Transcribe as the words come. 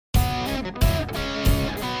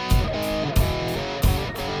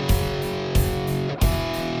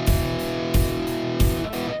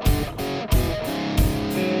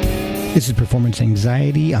This is Performance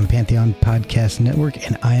Anxiety on Pantheon Podcast Network,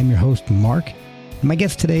 and I am your host, Mark. And my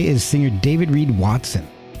guest today is singer David Reed Watson.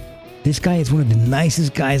 This guy is one of the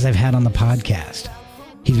nicest guys I've had on the podcast.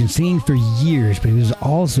 He's been singing for years, but he was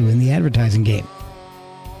also in the advertising game.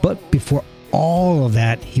 But before all of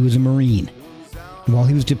that, he was a Marine. And while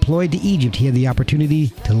he was deployed to Egypt, he had the opportunity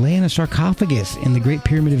to lay in a sarcophagus in the Great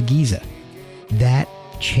Pyramid of Giza. That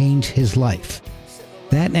changed his life.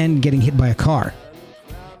 That and getting hit by a car.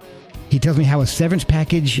 He tells me how a severance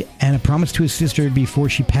package and a promise to his sister before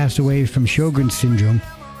she passed away from Sjogren's syndrome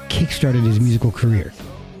kickstarted his musical career.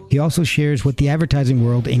 He also shares what the advertising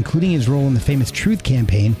world, including his role in the famous Truth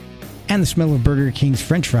campaign and the smell of Burger King's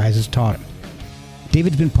French fries, has taught him.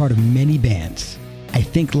 David's been part of many bands. I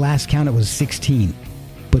think last count it was 16.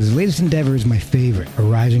 But his latest endeavor is my favorite, A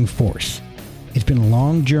Rising Force. It's been a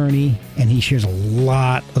long journey, and he shares a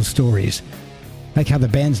lot of stories. Like how the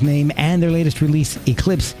band's name and their latest release,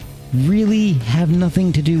 Eclipse, really have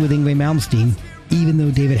nothing to do with Yngwie Malmsteen, even though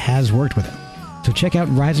David has worked with him. So check out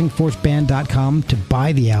risingforceband.com to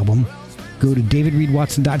buy the album. Go to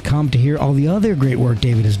davidreedwatson.com to hear all the other great work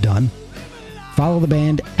David has done. Follow the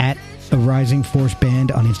band at A Rising Force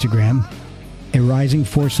Band on Instagram, A Rising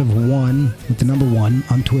Force of One with the number 1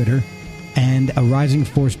 on Twitter, and A Rising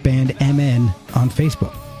Force Band MN on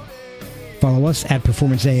Facebook. Follow us at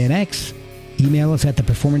Performance ANX. Email us at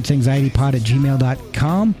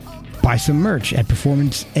theperformanceanxietypod@gmail.com. Buy some merch at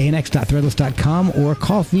performanceanx.threadless.com or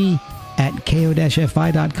coffee at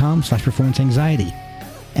ko-fi.com/performanceanxiety.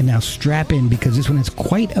 And now strap in, because this one has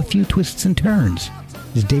quite a few twists and turns.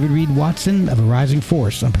 This is David Reed Watson of A Rising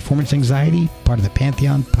Force on Performance Anxiety, part of the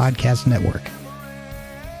Pantheon Podcast Network.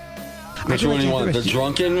 Which one do you want? The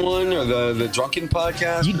drunken one or the drunken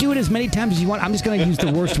podcast? You do it as many times as you want. I'm just going to use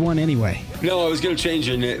the worst one anyway. No, I was going to change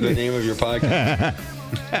the name of your podcast.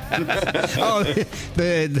 Oh,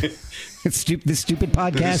 the stupid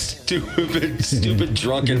podcast? The stupid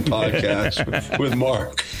drunken podcast with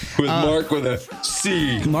Mark. Mark with a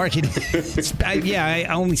C. Mark, I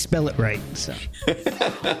only spell it right. So.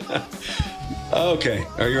 Okay,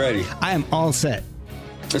 are you ready? I am all set.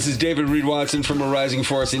 This is David Reed Watson from A Rising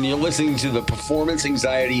Force, and you're listening to the Performance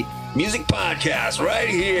Anxiety Music Podcast right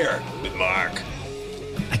here with Mark.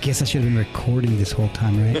 I guess I should have been recording this whole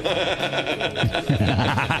time, right?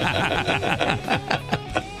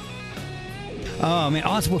 Oh, man,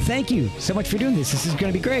 awesome. Well, thank you so much for doing this. This is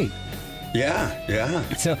going to be great. Yeah.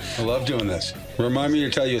 So I love doing this. Remind me to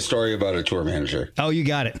tell you a story about a tour manager. Oh, you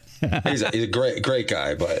got it. He's a great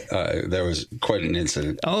guy, but there was quite an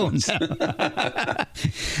incident. Oh, no.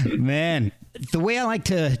 Man, the way I like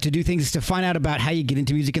to do things is to find out about how you get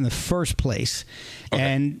into music in the first place. Okay.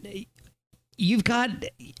 And you've got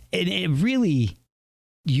a really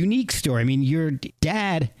unique story. I mean, your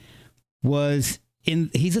dad he's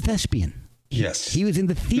a thespian. Yes. He was in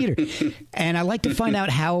the theater. And I like to find out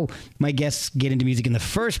how my guests get into music in the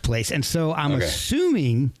first place. And so I'm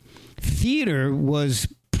assuming theater was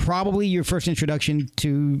probably your first introduction to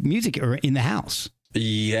music or in the house.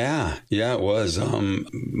 Yeah, it was.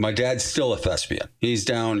 My dad's still a thespian. He's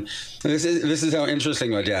down. This is how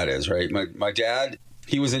interesting my dad is, right? My dad,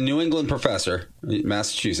 he was a New England professor,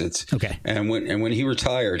 Massachusetts. Okay. And when he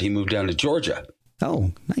retired, he moved down to Georgia.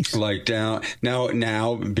 Oh, nice. Like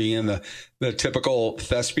now being the typical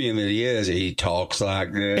thespian that he is, he talks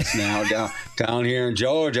like this now down here in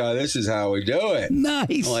Georgia. This is how we do it.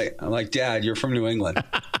 Nice. I'm like, Dad, you're from New England,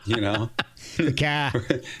 you know? The car.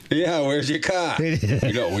 Yeah, where's your car?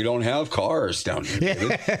 We don't have cars down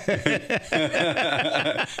here.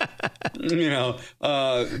 You know,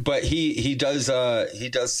 but he does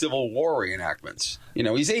Civil War reenactments. You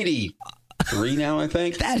know, he's 83 now, I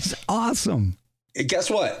think. That's awesome. Guess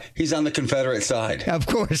what? He's on the Confederate side. Of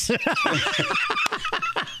course.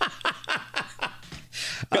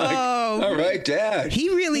 All right, Dad. He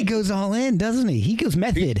really goes all in, doesn't he? He goes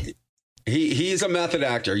method. He's a method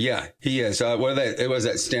actor. Yeah, he is. What are they? It was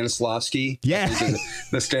that Stanislavski. Yeah,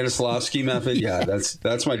 the Stanislavski method. Yeah,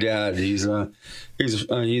 that's my dad. He's a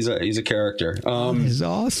character. He's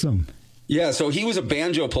awesome. Yeah, so he was a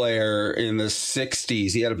banjo player in the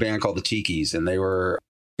 60s. He had a band called the Tikis, and they were.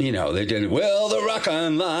 You know, they did, well, the rock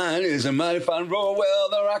on line is a mighty fine road. Well,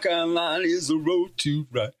 the rock on line is the road to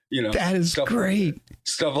right. You know, that is great.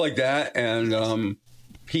 Stuff like that. And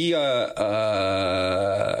he,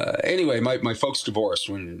 anyway, my folks divorced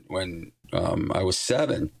when I was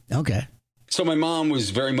 7. Okay. So my mom was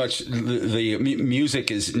very much, the music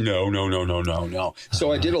is no.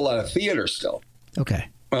 So I did a lot of theater still. Okay.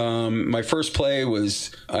 My first play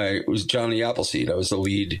was Johnny Appleseed. I was the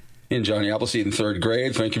lead in Johnny Appleseed in third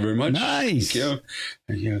grade. Thank you very much. Nice. Thank you.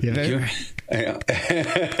 Thank you.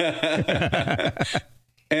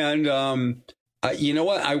 And you know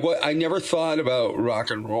what? I never thought about rock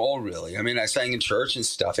and roll, really. I mean, I sang in church and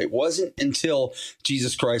stuff. It wasn't until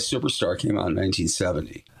Jesus Christ Superstar came out in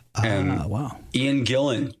 1970. And wow. Ian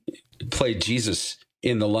Gillan played Jesus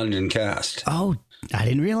in the London cast. Oh, I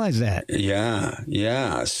didn't realize that.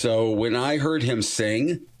 Yeah. So when I heard him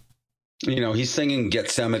sing, he's singing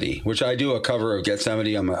Gethsemane, which I do a cover of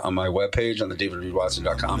Gethsemane on my webpage on the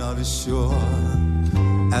davidreedwatson.com. Not as sure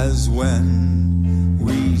as when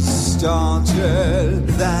we started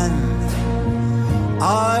then.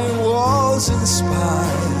 I was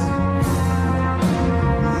inspired.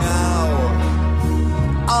 Now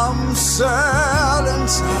I'm sad and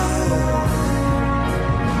tired.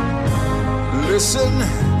 Listen,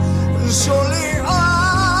 surely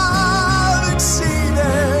I've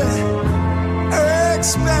exceeded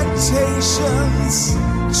expectations.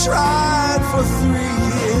 Tried for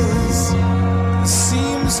 3 years.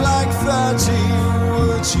 Seems like 30.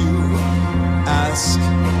 Would you ask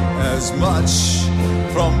as much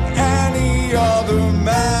from any other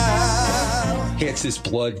man? It's this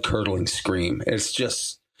blood-curdling scream. It's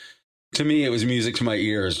just, to me, it was music to my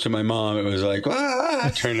ears. To my mom, it was like,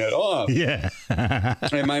 turn it off. Yeah.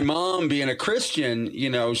 And my mom, being a Christian,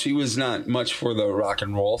 she was not much for the rock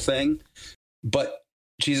and roll thing. But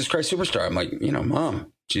Jesus Christ Superstar, I'm like,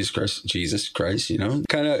 Mom, Jesus Christ,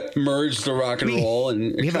 kind of merged the rock and roll,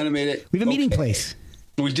 and it kind of made it. We have a meeting okay. place.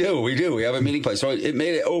 We do. We have a meeting place. So it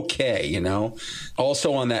made it okay,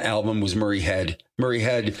 Also on that album was Murray Head.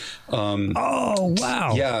 Oh,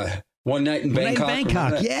 wow. Yeah. One Night in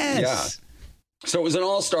Bangkok. Yes. Yeah. So it was an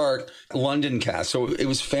all-star London cast. So it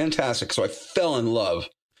was fantastic. So I fell in love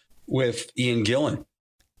with Ian Gillan,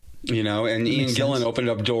 and Ian Gillan opened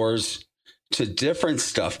up doors to different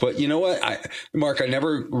stuff. But you know what, Mark, I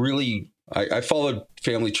never really, I followed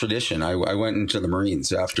family tradition. I went into the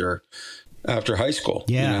Marines after high school,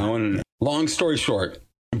 and long story short,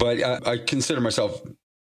 but I consider myself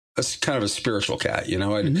kind of a spiritual cat.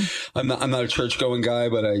 I'm not a church going guy,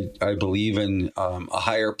 but I believe in a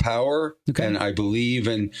higher power, and I believe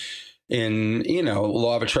in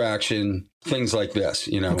law of attraction, things like this,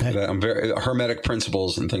 that I'm very hermetic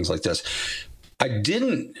principles and things like this. I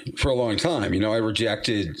didn't for a long time. I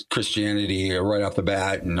rejected Christianity right off the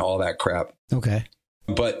bat and all that crap. Okay.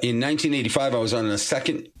 But in 1985, I was on a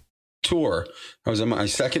second tour. I was on my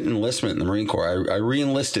second enlistment in the Marine Corps. I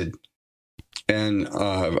re-enlisted, and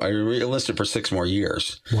I re-enlisted for 6 more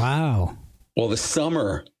years. Wow. Well, the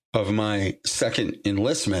summer of my second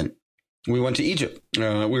enlistment, we went to Egypt. We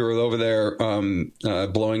were over there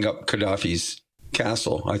blowing up Gaddafi's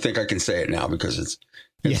castle. I think I can say it now because it's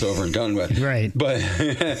over and done with. Right. But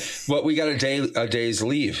we got a day's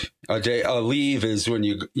leave. A leave is when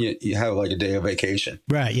you have like a day of vacation.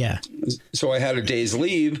 Right. Yeah. So I had a day's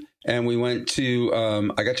leave, and we went to,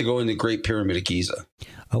 I got to go in the Great Pyramid of Giza.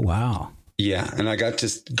 Oh, wow. Yeah. And I got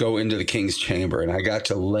to go into the king's chamber, and I got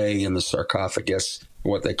to lay in the sarcophagus,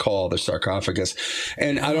 what they call the sarcophagus.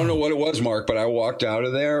 And I don't know what it was, Mark, but I walked out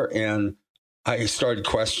of there and I started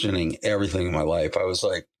questioning everything in my life. I was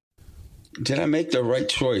like, did I make the right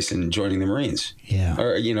choice in joining the Marines? Yeah.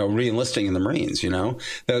 Or, re-enlisting in the Marines, this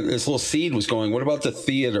little seed was going, what about the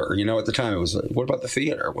theater? At the time it was like, what about the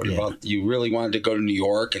theater? What about, you really wanted to go to New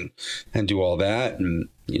York and do all that and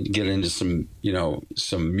get into some,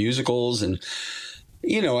 some musicals, and,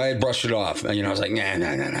 I had brushed it off. I was like, nah,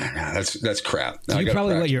 that's crap. So you're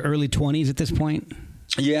probably your early 20s at this point?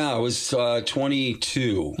 Yeah, I was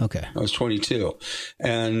 22. Okay. I was 22.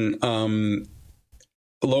 And,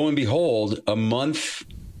 lo and behold, a month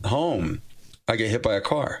home, I get hit by a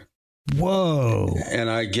car. Whoa.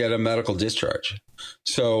 And I get a medical discharge.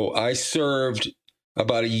 So I served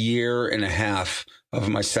about 1.5 years of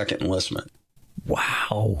my second enlistment.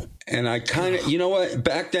 Wow. And I kind of, what?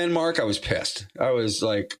 Back then, Mark, I was pissed. I was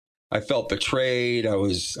like, I felt betrayed. I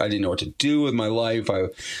didn't know what to do with my life.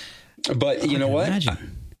 But you know what?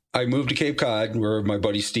 I moved to Cape Cod, where my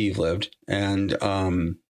buddy Steve lived. And,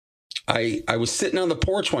 I was sitting on the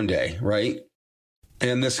porch one day, right?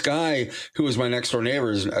 And this guy who was my next door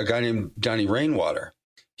neighbor is a guy named Johnny Rainwater.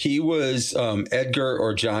 He was Edgar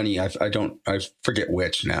or Johnny. I forget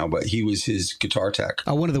which now, but he was his guitar tech.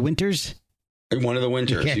 Oh, one of the Winters? One of the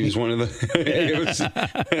Winters. Okay. He was one of the...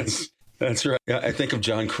 That's right. I think of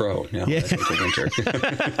John Crow now. Yeah. I think of Winter.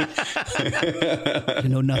 You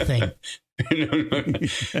know nothing.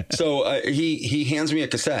 So he hands me a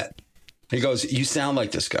cassette. He goes, "You sound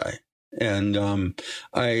like this guy." And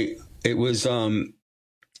it was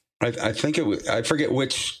I think it was, I forget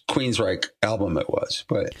which Queensryche album it was,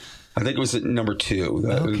 but I think it was at number 2.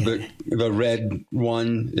 The red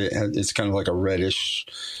one, it's kind of like a reddish.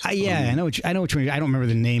 I know which one. I don't remember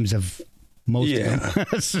the names of most of them.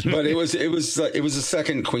 But it was the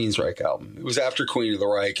second Queensryche album. It was after Queen of the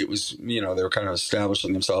Reich. It was, they were kind of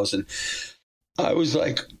establishing themselves, and I was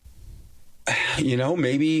like,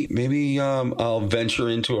 maybe I'll venture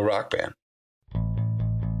into a rock band.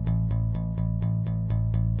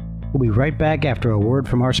 We'll be right back after a word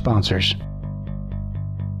from our sponsors.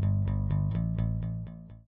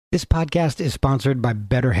 This podcast is sponsored by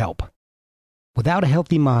BetterHelp. Without a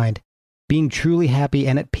healthy mind, being truly happy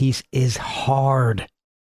and at peace is hard.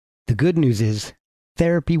 The good news is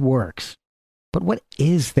therapy works. But what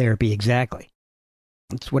is therapy exactly?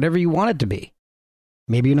 It's whatever you want it to be.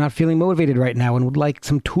 Maybe you're not feeling motivated right now and would like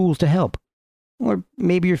some tools to help. Or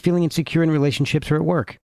maybe you're feeling insecure in relationships or at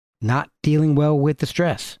work, not dealing well with the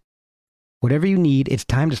stress. Whatever you need, it's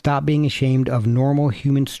time to stop being ashamed of normal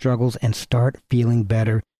human struggles and start feeling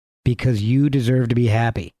better, because you deserve to be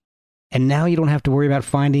happy. And now you don't have to worry about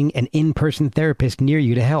finding an in-person therapist near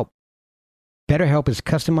you to help. BetterHelp is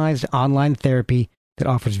customized online therapy that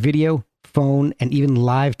offers video, phone, and even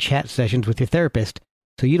live chat sessions with your therapist,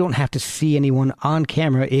 so you don't have to see anyone on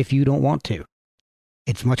camera if you don't want to.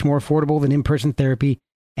 It's much more affordable than in-person therapy,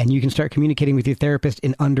 and you can start communicating with your therapist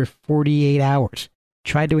in under 48 hours.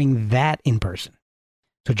 Try doing that in person.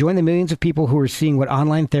 So join the millions of people who are seeing what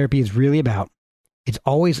online therapy is really about. It's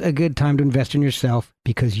always a good time to invest in yourself,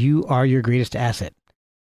 because you are your greatest asset.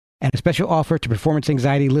 And a special offer to Performance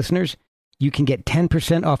Anxiety listeners: you can get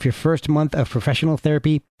 10% off your first month of professional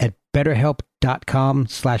therapy at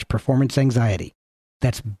betterhelp.com/performanceanxiety.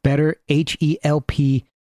 That's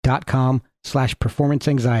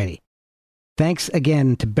betterhelp.com/performanceanxiety. Thanks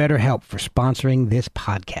again to BetterHelp for sponsoring this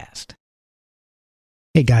podcast.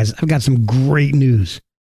 Hey guys, I've got some great news.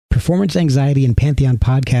 Performance Anxiety and Pantheon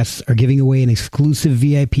Podcasts are giving away an exclusive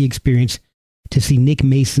VIP experience to see Nick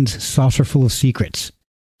Mason's Saucerful of Secrets.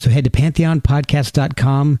 So head to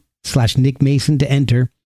pantheonpodcast.com/Nick Mason to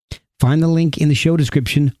enter. Find the link in the show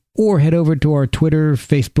description, or head over to our Twitter,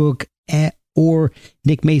 Facebook, or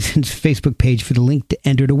Nick Mason's Facebook page for the link to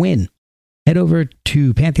enter to win. Head over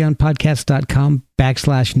to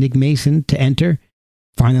pantheonpodcast.com/Nick Mason to enter.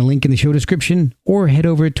 Find the link in the show description, or head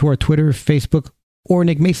over to our Twitter, Facebook, or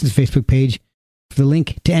Nick Mason's Facebook page for the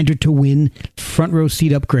link to enter to win front row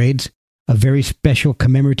seat upgrades, a very special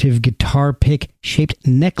commemorative guitar pick shaped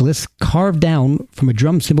necklace carved down from a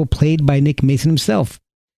drum cymbal played by Nick Mason himself.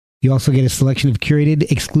 You also get a selection of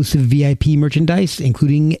curated exclusive VIP merchandise,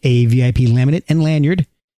 including a VIP laminate and lanyard,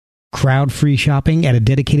 crowd-free shopping at a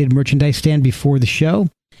dedicated merchandise stand before the show,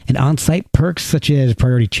 and on-site perks such as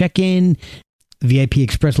priority check-in, VIP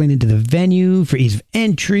express lane into the venue for ease of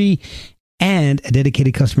entry, and a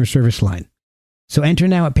dedicated customer service line. So enter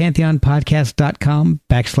now at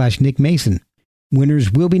pantheonpodcast.com/Nick Mason.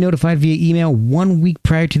 Winners will be notified via email 1 week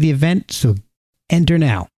prior to the event, so enter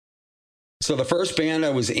now. So the first band I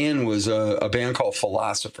was in was a band called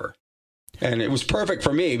Philosopher. And it was perfect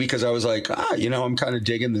for me because I was like, I'm kind of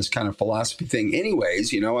digging this kind of philosophy thing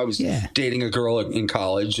anyways. I was dating a girl in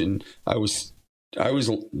college, and I was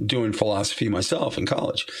doing philosophy myself in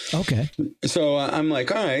college. Okay. So I'm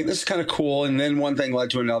like, all right, this is kind of cool. And then one thing led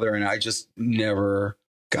to another, and I just never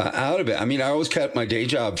got out of it. I mean, I always kept my day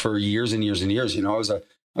job for years and years and years.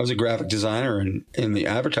 I was a graphic designer in the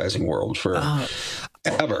advertising world for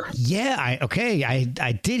ever. Yeah.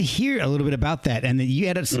 I did hear a little bit about that. And you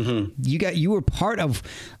had you were part of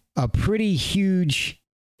a pretty huge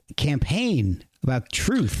campaign about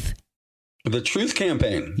truth. The Truth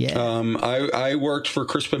Campaign. Yeah. I worked for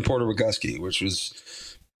Crispin Porter Wagusky, which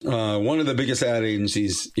was one of the biggest ad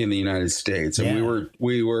agencies in the United States, and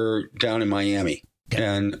we were down in Miami,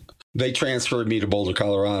 and they transferred me to Boulder,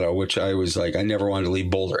 Colorado, which I was like, I never wanted to leave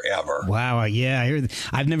Boulder ever. Wow. Yeah.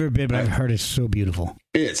 I've never been, but I've heard it's so beautiful.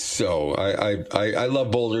 It's so, I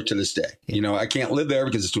love Boulder to this day. I can't live there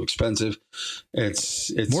because it's too expensive.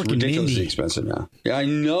 It's ridiculously expensive now. Yeah, I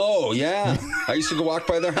know. Yeah. I used to go walk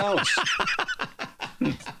by their house.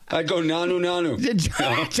 I'd go nanu.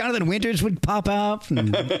 Jonathan Winters would pop up.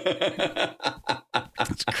 It's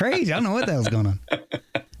crazy. I don't know what the hell's going on.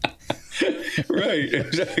 Right,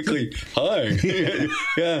 exactly. Hi.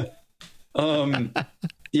 Yeah.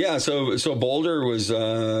 So Boulder was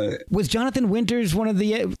Jonathan Winters one of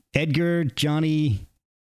the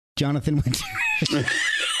Jonathan Winters?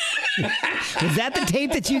 Was that the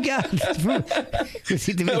tape that you got?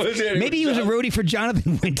 Maybe he was a roadie for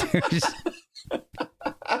Jonathan Winters.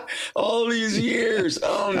 all these years.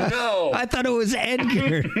 Oh no! I thought it was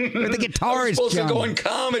Edgar, or the guitarist. I was supposed Johnny. to go in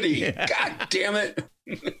comedy. God damn it!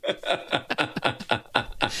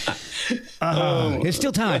 There's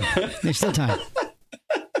still time. There's still time.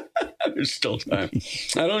 There's still time.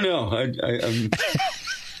 I don't know.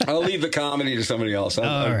 I'll leave the comedy to somebody else.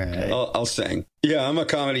 I'll sing. Yeah, I'm a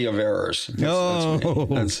comedy of errors.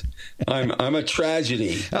 That's me. I'm a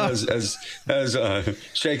tragedy, as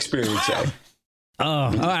Shakespeare would say. Oh,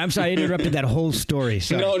 I'm sorry. I interrupted that whole story.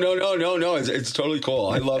 Sorry. No. It's totally cool.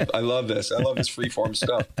 I love this. I love this freeform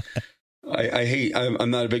stuff. I'm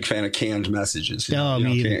not a big fan of canned messages.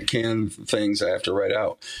 Me either. Canned things I have to write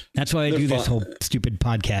out. That's why I do this whole stupid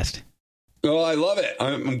podcast. Oh, I love it.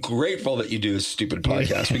 I'm grateful that you do this stupid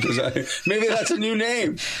podcast because maybe that's a new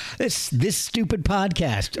name. This stupid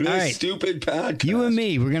podcast. All right. Stupid podcast. You and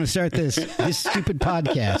me, we're going to start this stupid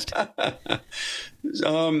podcast.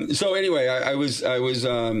 So anyway, I was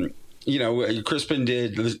Crispin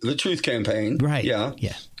did the Truth Campaign. Right. Yeah.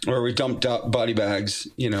 Yeah. Where we dumped body bags,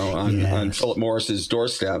 on Philip Morris's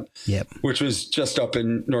doorstep. Yep. Which was just up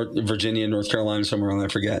in Virginia, North Carolina, somewhere on, I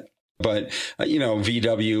forget. But,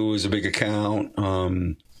 VW was a big account,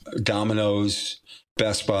 Domino's,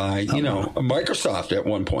 Best Buy, Microsoft at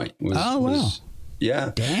one point.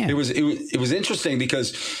 Yeah. Damn. It was interesting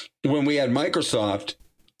because when we had Microsoft,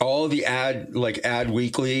 all the Ad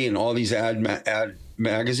Weekly and all these ad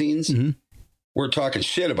magazines were talking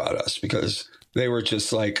shit about us because they were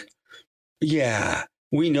just like, yeah,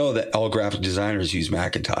 we know that all graphic designers use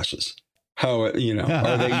Macintoshes. How are they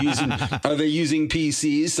using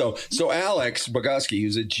PCs? So Alex Bogusky,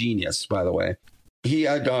 who's a genius, by the way, he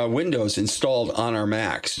had Windows installed on our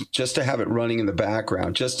Macs just to have it running in the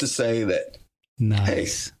background, just to say that,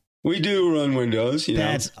 nice. Hey, we do run Windows.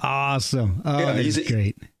 That's awesome. Oh, yeah, he's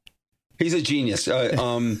great. He's a genius.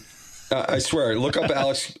 I swear, look up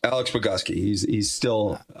Alex Bogusky. He's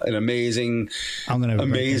still an amazing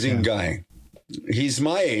guy. He's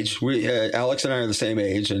my age. Alex and I are the same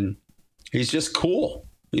age, and he's just cool.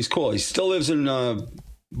 He's cool. He still lives in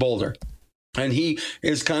Boulder. And he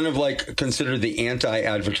is kind of like considered the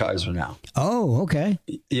anti-advertiser now. Oh, okay.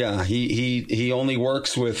 Yeah, he only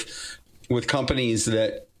works with companies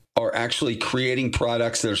that are actually creating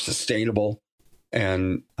products that are sustainable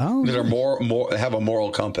and that are more have a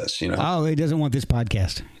moral compass, Oh, he doesn't want this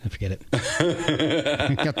podcast. Forget it.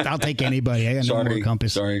 I'll take anybody. I got no moral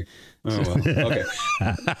compass. Sorry. Oh, well. Okay.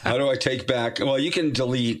 How do I take back? Well, you can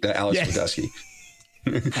delete the Alex Bogusky.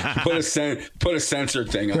 Put a censored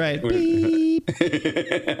thing on. Right. Beep.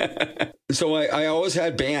 So I always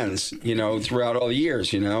had bands, throughout all the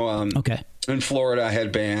years, Okay. In Florida, I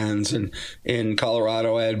had bands, and in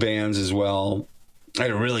Colorado, I had bands as well. I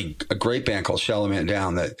had a great band called Shalaman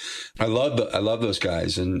Down that I love those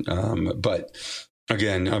guys. And, but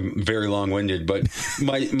again, I'm very long winded, but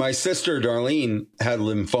my sister, Darlene, had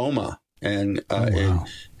lymphoma and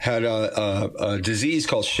had a disease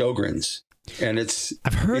called Sjogren's. And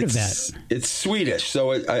I've heard of that. It's Swedish.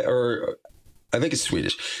 So I think it's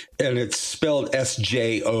Swedish, and it's spelled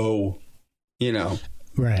SJO,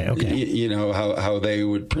 Right. Okay. How they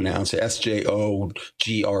would pronounce it.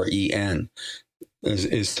 SJOGREN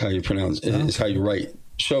is how you pronounce it, is how you write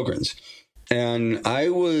Sjogren's. And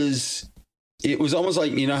it was almost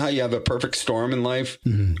like, how you have a perfect storm in life,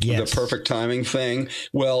 yes. The perfect timing thing.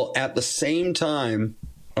 Well, at the same time,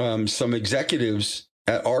 some executives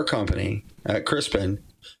at our company at Crispin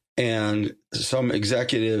and some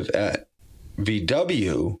executive at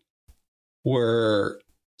VW were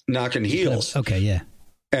knocking heels. Okay. Yeah.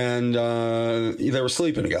 And they were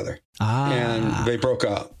sleeping together and they broke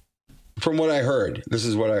up. From what I heard, this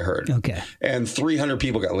is what I heard. Okay. And 300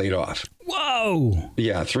 people got laid off. Whoa.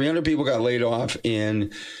 Yeah. 300 people got laid off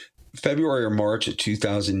in February or March of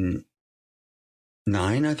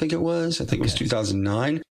 2009. I think it was. It was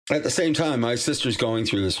 2009. At the same time, my sister's going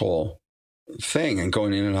through this whole thing and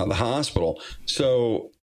going in and out of the hospital.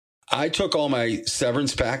 So I took all my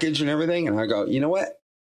severance package and everything, and I go, you know what?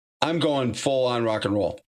 I'm going full on rock and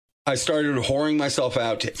roll. I started whoring myself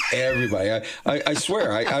out to everybody. I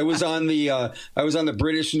swear, I was on the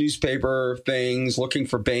British newspaper things looking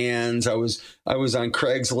for bands. I was on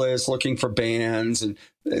Craigslist looking for bands, and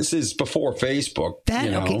this is before Facebook.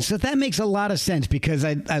 Okay, so that makes a lot of sense because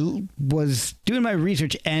I was doing my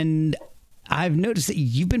research and I've noticed that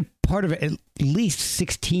you've been part of at least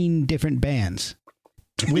 16 different bands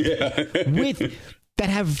with that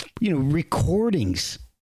have recordings.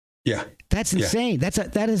 Yeah. That's insane. Yeah.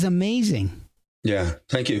 That is amazing. Yeah.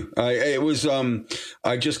 Thank you. I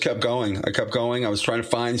just kept going. I was trying to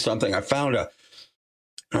find something. I found an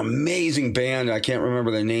amazing band. I can't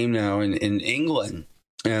remember their name now in England.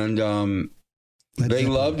 And they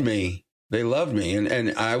loved me. They loved me.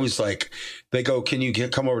 And I was like, they go, can you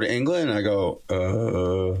come over to England? And I go,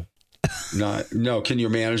 no, can your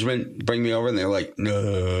management bring me over? And they're like, no.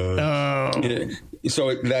 Oh.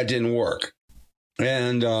 So that didn't work.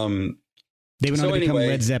 And they went on to become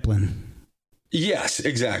Led Zeppelin. Yes,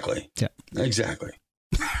 exactly. Yeah. Exactly.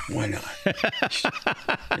 Why not?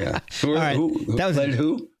 Yeah. All right. That was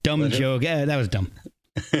a dumb joke. Yeah, that was dumb.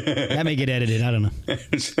 That may get edited. I don't know.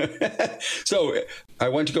 So I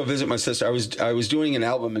went to go visit my sister. I was doing an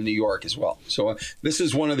album in New York as well. So this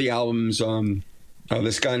is one of the albums.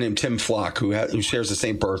 This guy named Tim Flock, who shares the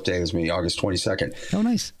same birthday as me, August 22nd. Oh,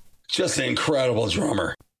 nice. Just an incredible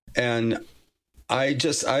drummer. And I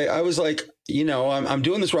was like, I'm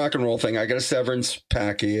doing this rock and roll thing. I got a severance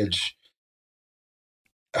package.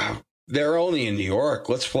 They're only in New York.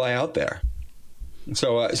 Let's fly out there.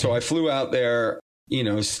 So I flew out there,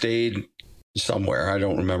 stayed somewhere. I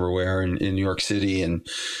don't remember where in New York City. And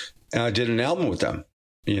I did an album with them,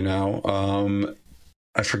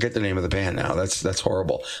 I forget the name of the band now. That's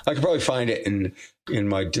horrible. I could probably find it in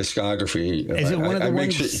my discography. Is it one of the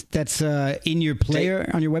ones that's in your player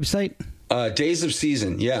on your website? Days of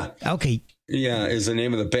Season. Yeah. Okay. Yeah, is the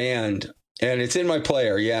name of the band. And it's in my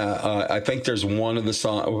player. Yeah. I think there's one of the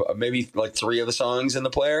songs, maybe like 3 of the songs in the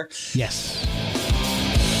player. Yes.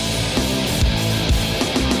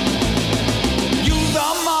 You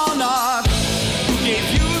the monarch,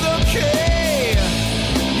 gave you the key.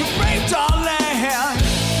 You raped our land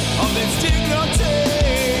of its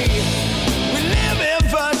dignity. We live in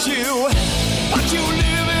virtue, but you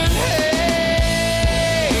live in hate.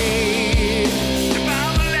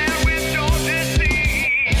 Divide the land with your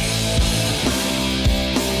deceit.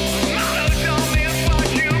 Monotony is what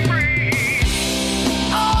you breathe.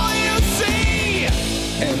 All you see.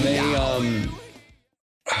 And they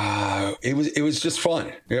it was just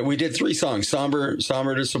fun. We did 3 songs: Somber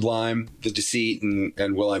to Sublime, The Deceit,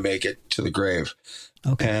 and Will I Make It to the Grave.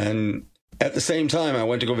 Okay. And at the same time, I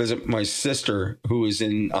went to go visit my sister, who is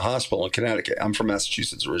in a hospital in Connecticut. I'm from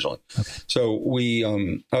Massachusetts originally. Okay. So we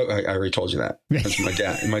I already told you that. That's my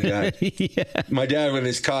dad. Yeah. My dad with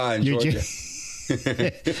his car in Georgia.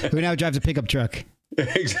 Who now drives a pickup truck.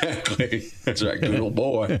 Exactly. That's right. Good old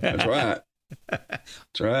boy. That's right.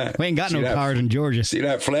 That's right. We ain't got no cars in Georgia. See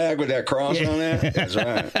that flag with that cross on that? That's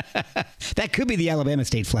right. That could be the Alabama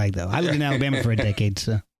state flag, though. I lived in Alabama for a decade,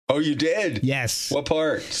 so. Oh, you did? Yes. What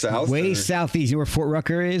part? South? Way southeast. You know where Fort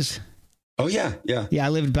Rucker is? Oh, yeah. Yeah. Yeah, I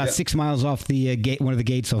lived about 6 miles off the gate, one of the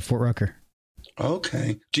gates of Fort Rucker.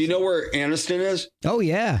 Okay. Do you know where Anniston is? Oh,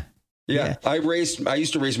 yeah. Yeah. I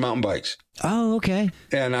used to race mountain bikes. Oh, okay.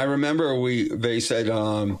 And I remember they said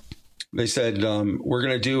we're going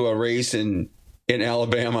to do a race in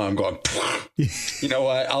Alabama. I'm going, you know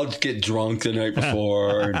what? I'll get drunk the night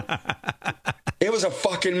before. It was a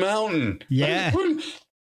fucking mountain. Yeah.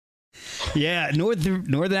 Yeah.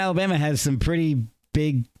 Northern Alabama has some pretty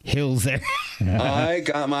big hills there. I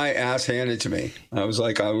got my ass handed to me. I was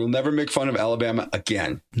like, I will never make fun of Alabama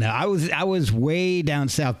again. No, I was way down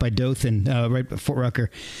south by Dothan, right by Fort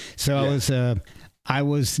Rucker. So yeah. I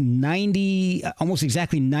was 90, almost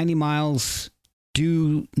exactly 90 miles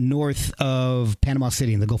due north of Panama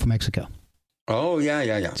City in the Gulf of Mexico. Oh,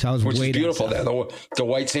 yeah. So I was Which way is beautiful down there. The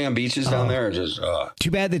white sand beaches down there are just...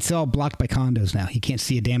 Too bad it's all blocked by condos now. You can't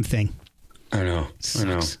see a damn thing. I know.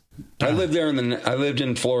 I lived there I lived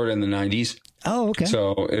in Florida in the 90s. Oh, okay.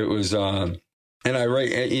 So it was... And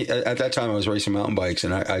at that time I was racing mountain bikes,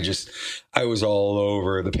 and I was all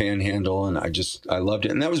over the Panhandle, and I loved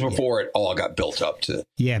it. And that was before it all got built up to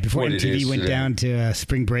before MTV went down to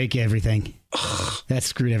spring break everything. That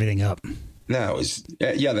screwed everything up. That was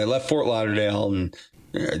they left Fort Lauderdale, and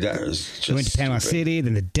that was just they went to Panama City,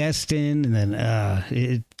 then the Destin, and then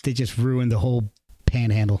they just ruined the whole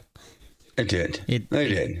Panhandle. It did. They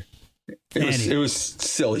did. It was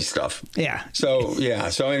silly stuff. Yeah.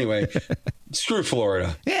 So anyway, screw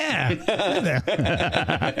Florida.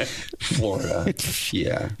 Yeah. Florida.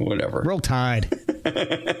 Yeah, whatever. Roll Tide.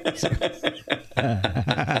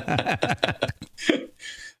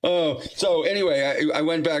 Oh, so anyway, I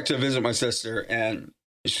went back to visit my sister, and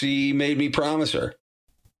she made me promise her.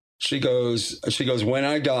 She goes, when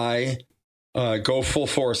I die, go full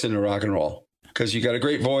force into rock and roll, because you got a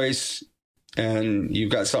great voice and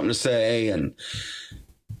you've got something to say. And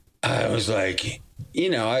I was like,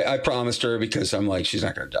 I promised her, because I'm like, she's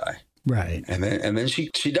not going to die. Right. And then she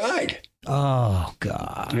died. Oh,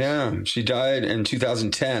 God. Yeah. She died in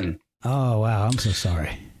 2010. Oh, wow. I'm so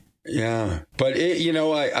sorry. Yeah. But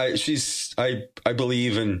I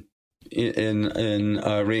believe in in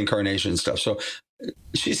reincarnation stuff. So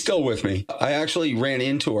she's still with me. I actually ran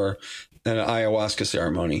into her at an ayahuasca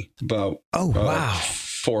ceremony about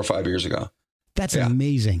 4 or 5 years ago. That's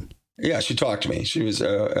amazing. Yeah, she talked to me. She was,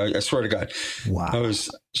 I swear to God. Wow.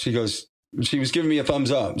 She was giving me a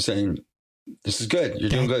thumbs up saying, this is good. You're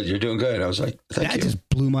doing good. You're doing good. I was like, thank you. That just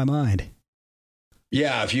blew my mind.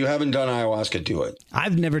 Yeah, if you haven't done ayahuasca, do it.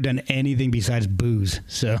 I've never done anything besides booze,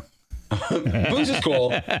 so. Booze is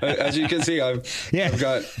cool. As you can see, I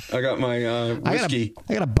got my whiskey.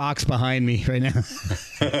 I got a box behind me right now.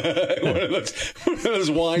 one of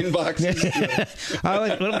those wine boxes.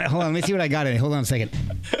 Hold on, let me see what I got in it. Hold on a second.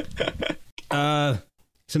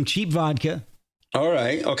 Some cheap vodka. All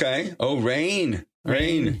right. Okay. Oh, Rain.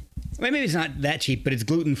 Maybe it's not that cheap, but it's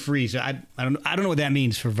gluten free. So I don't know what that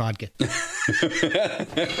means for vodka.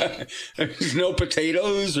 There's no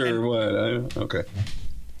potatoes or what? Okay.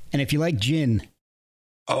 And if you like gin,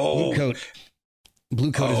 Blue Coat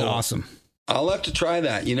is awesome. I'll have to try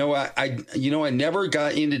that. You know, I never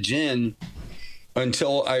got into gin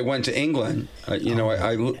until I went to England. I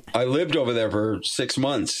lived over there for 6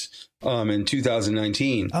 months in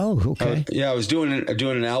 2019. Oh, okay. I was doing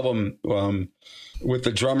an album with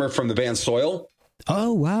the drummer from the band Soil.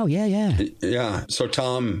 Oh, wow. Yeah. Yeah. So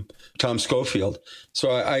Tom Schofield.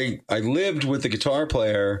 So I lived with the guitar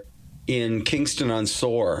player in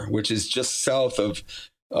Kingston-on-Soar, which is just south of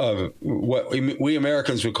what we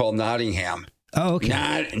Americans would call Nottingham. Oh,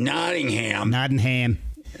 okay. Nottingham.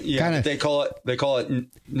 Yeah, they call it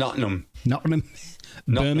Nottingham.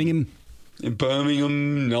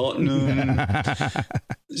 Birmingham, Nottingham.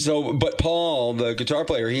 So, but Paul, the guitar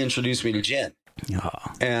player, he introduced me to gin. Oh.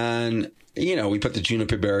 And, we put the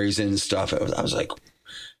juniper berries in and stuff. I was like,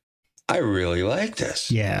 I really like this.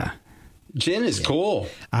 Yeah. Gin is cool.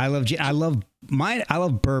 I love gin. I love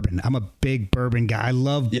bourbon. I'm a big bourbon guy. I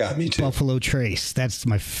love me too. Buffalo Trace. That's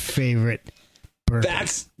my favorite bourbon.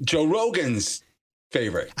 That's Joe Rogan's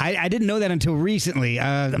favorite. I didn't know that until recently.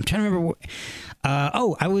 I'm trying to remember.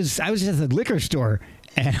 I was at the liquor store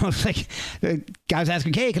and I was like, the guy was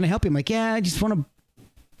asking, "Hey, can I help you?" I'm like, "Yeah, I just want a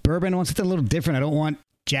bourbon. I want something a little different. I don't want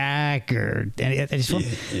Jack or I just want."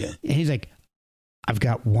 Yeah. And he's like, "I've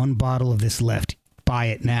got one bottle of this left. Buy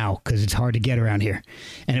it now because it's hard to get around here."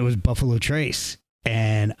 And it was Buffalo Trace.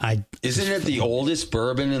 And isn't it the oldest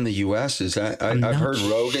bourbon in the U.S.? Is that I've heard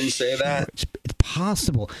Rogan say that? It's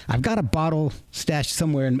possible. I've got a bottle stashed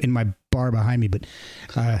somewhere in my bar behind me, but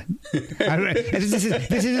this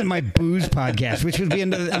isn't my booze podcast, which would be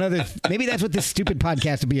another. Maybe that's what this stupid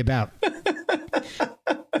podcast would be about.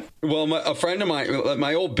 Well, a friend of mine,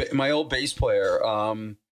 my old bass player,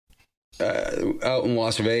 out in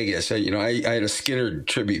Las Vegas, I had a Skynyrd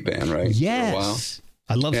tribute band, right? Yes. For a while.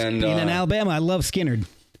 I love being in Alabama. I love Skynyrd.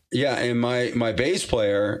 Yeah, and my bass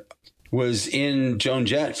player was in Joan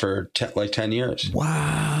Jett for 10 years.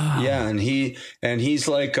 Wow. Yeah, and he's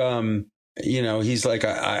like, he's like,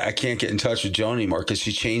 I can't get in touch with Joan anymore because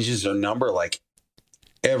she changes her number like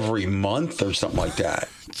every month or something like that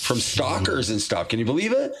from stalkers and stuff. Can you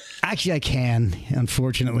believe it? Actually, I can.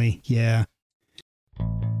 Unfortunately, yeah.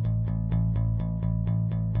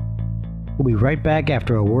 We'll be right back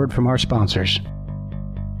after a word from our sponsors.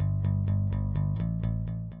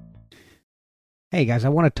 Hey guys, I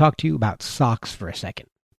want to talk to you about socks for a second.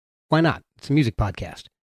 Why not? It's a music podcast.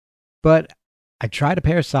 But I tried a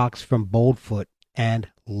pair of socks from Boldfoot and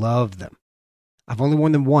loved them. I've only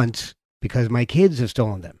worn them once because my kids have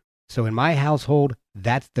stolen them. So in my household,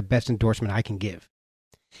 that's the best endorsement I can give.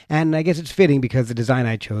 And I guess it's fitting because the design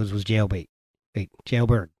I chose was Jailbird. The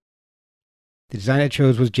design I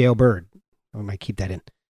chose was Jailbird. I might keep that in.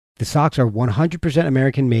 The socks are 100%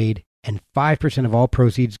 American made and 5% of all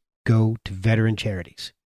proceeds go to veteran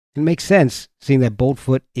charities. It makes sense, seeing that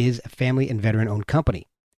Boldfoot is a family and veteran-owned company.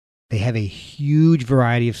 They have a huge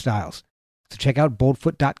variety of styles. So check out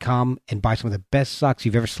boldfoot.com and buy some of the best socks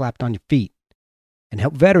you've ever slapped on your feet. And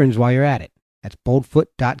help veterans while you're at it. That's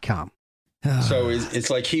boldfoot.com. So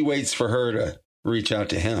it's like he waits for her to reach out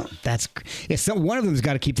to him. So one of them's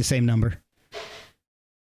got to keep the same number.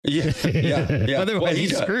 Yeah. Otherwise,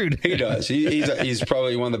 he's screwed. He does. He's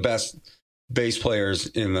probably one of the best bass players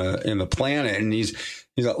in the planet, and he's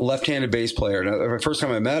a left-handed bass player. Now, the first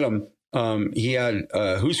time I met him, he had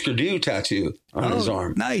a Husker Du tattoo on his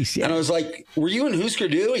arm. Nice. Yeah. And I was like, "Were you in Husker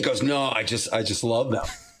Du?" He goes, "No, I just love them."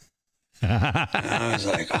 And I was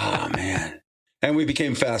like, "Oh man!" And we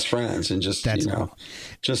became fast friends, and just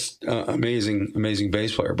amazing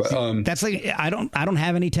bass player. But that's like I don't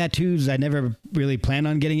have any tattoos. I never really plan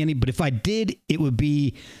on getting any. But if I did, it would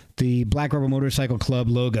be the Black Rebel Motorcycle Club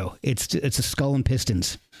logo. It's a skull and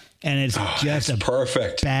pistons, and it's just a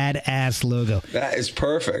perfect badass logo. That is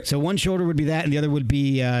perfect. So one shoulder would be that, and the other would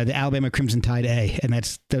be the Alabama Crimson Tide A, and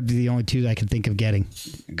that'd be the only two I could think of getting.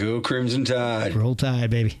 Go Crimson Tide. Roll Tide,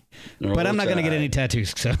 baby. Roll but I'm not going to get any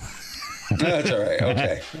tattoos, so. That's all right.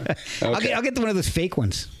 Okay. I'll get one of those fake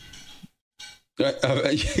ones.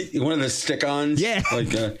 One of the stick-ons? Yeah. Like,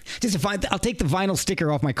 just I'll take the vinyl sticker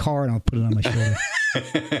off my car and I'll put it on my shoulder.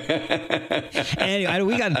 Anyway,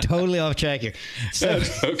 we got totally off track here. So,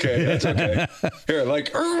 that's okay. Here,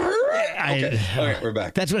 like, okay, we're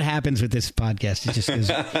back. That's what happens with this podcast. It just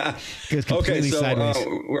goes completely sideways.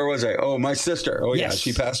 Where was I? Oh, my sister. Oh, yes. Yeah,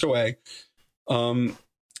 she passed away. And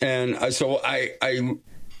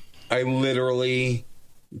I literally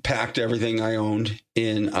packed everything I owned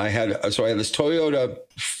in. I had this Toyota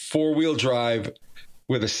 4-wheel drive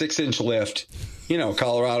with a 6-inch lift,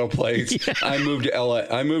 Colorado plates. Yeah. I moved to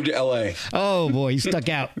LA. Oh boy, you stuck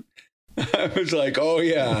out. I was like, oh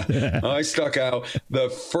yeah, I stuck out. The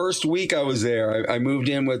first week I was there, I moved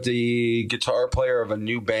in with the guitar player of a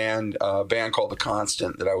new band, a band called The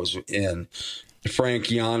Constant that I was in. Frank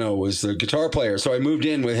Yano was the guitar player. So I moved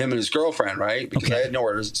in with him and his girlfriend, right? Because I had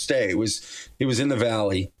nowhere to stay. It was in the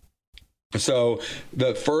Valley. So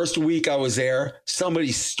the first week I was there,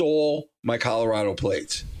 somebody stole my Colorado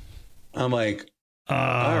plates. I'm like,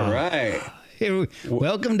 all right.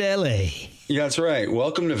 Welcome to LA. Yeah, that's right.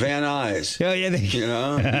 Welcome to Van Nuys. Oh,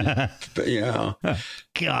 yeah.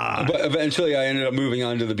 God. But eventually I ended up moving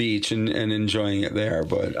onto the beach and enjoying it there.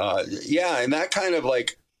 But and that kind of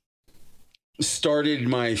like started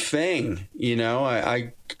my thing.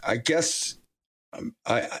 I guess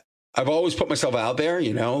I've always put myself out there,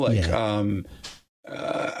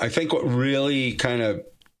 I think what really kind of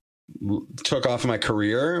took off my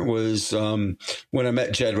career was when I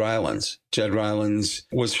met Jed Rylands. Jed Rylands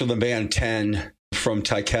was from the band 10 from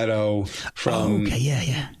Tyketto, from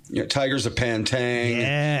Tigers of Pantang.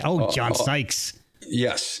 Yeah. John Sykes.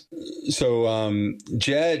 Yes. So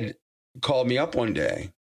Jed called me up one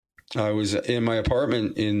day. I was in my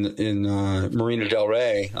apartment in Marina Del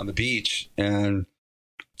Rey on the beach, and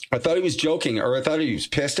I thought he was joking, or I thought he was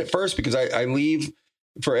pissed at first, because I leave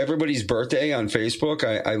for everybody's birthday on Facebook.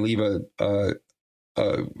 I leave a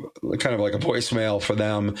kind of like a voicemail for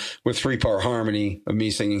them with 3-part harmony of me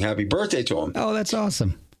singing happy birthday to him. Oh, that's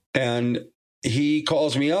awesome. And he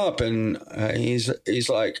calls me up and he's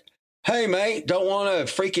like, hey, mate, don't want to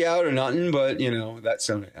freak you out or nothing, but, that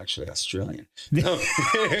sounded actually Australian.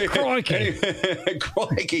 Crikey.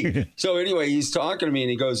 Crikey. So anyway, he's talking to me and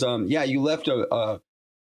he goes, you left a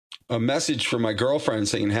message for my girlfriend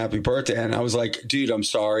saying happy birthday. And I was like, dude, I'm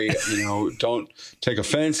sorry. Don't take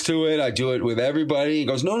offense to it. I do it with everybody. He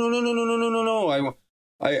goes, no.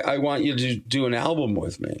 I want you to do an album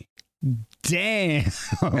with me. Damn.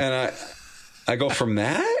 And I go, from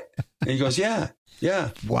that? And he goes, yeah.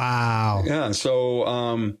 Wow. Yeah.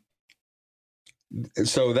 So,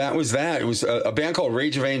 so that was that. It was a band called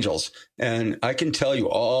Rage of Angels. And I can tell you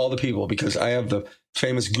all the people because I have the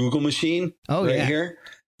famous Google machine here.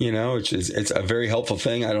 It's a very helpful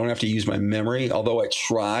thing. I don't have to use my memory, although I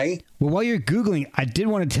try. Well, while you're Googling, I did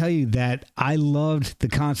want to tell you that I loved the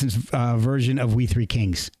Constance version of We Three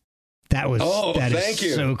Kings. That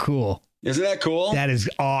is so cool. Isn't that cool? That is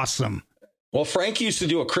awesome. Well, Frank used to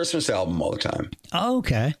do a Christmas album all the time. Oh,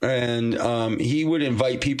 okay. And he would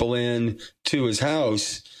invite people in to his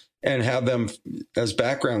house and have them as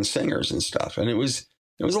background singers and stuff. And it was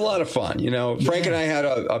a lot of fun. Frank and I had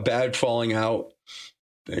a bad falling out.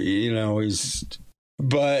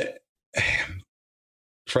 But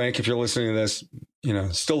Frank, if you're listening to this,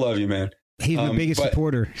 still love you, man. He's my biggest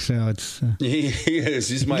supporter, so it's he is.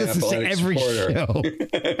 He's my athletic supporter. Show.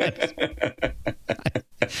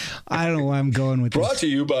 I don't know why I'm going with Brought to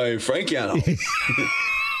you by Frank Yano.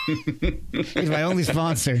 He's my only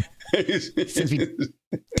sponsor. Sends me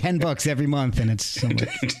 $10 every month, and it's so much.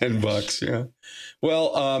 $10, yeah.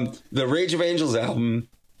 Well, the Rage of Angels album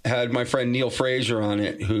had my friend Neil Fraser on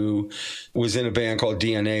it, who was in a band called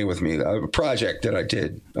DNA with me, a project that I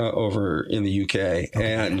did over in the UK. Okay.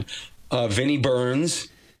 And Vinnie Burns,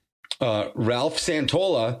 Ralph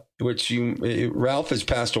Santola, Ralph has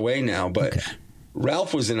passed away now, but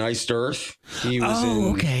Ralph was in Iced Earth. He was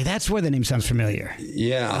okay. That's where the name sounds familiar.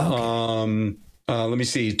 Yeah. Okay. Let me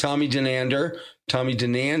see. Tommy Denander. Tommy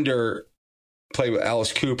Denander played with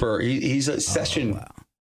Alice Cooper. He's a session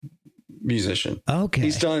musician. Okay.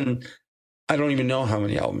 He's done, I don't even know how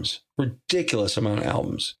many albums. Ridiculous amount of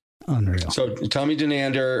albums. Unreal. So Tommy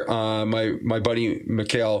Denander, my buddy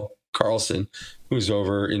Mikhail Carlson, who's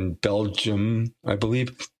over in Belgium, I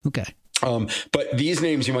believe. Okay. But these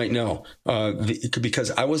names you might know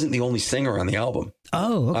because I wasn't the only singer on the album.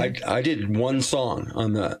 Oh, okay. I did one song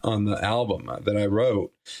on the album that I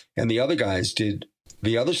wrote, and the other guys did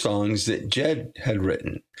the other songs that Jed had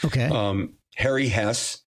written. Okay. Harry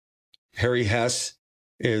Hess. Harry Hess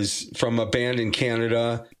is from a band in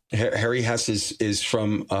Canada. Harry Hess is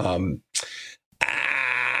from.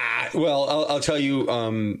 Well, I'll tell you.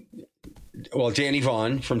 Danny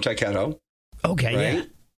Vaughan from Tyketto. Okay. Right?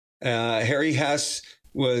 Yeah. Harry Hess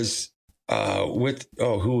was with,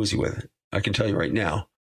 who was he with? I can tell you right now.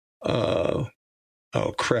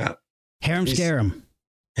 Crap. Harem Scarum.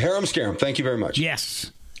 Harem Scarum. Thank you very much.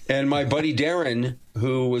 Yes. And my buddy Darren,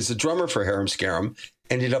 who was the drummer for Harem Scarum,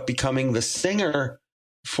 ended up becoming the singer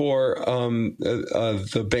for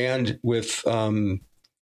the band with one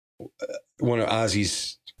of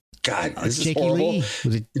Ozzy's. God, this is Jakey horrible. Lee?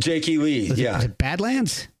 Was it Jakey Lee. Was Yeah. it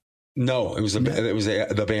Badlands? No, it was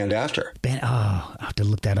the band after. I'll have to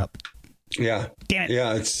look that up. Yeah. Damn it.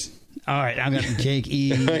 Yeah, it's. All right, I'm going to Jake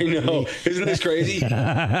E. I know. Isn't this crazy?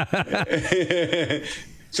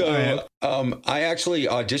 So I actually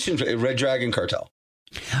auditioned for Red Dragon Cartel.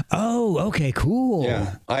 Oh, okay, cool.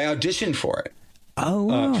 Yeah, I auditioned for it. Oh,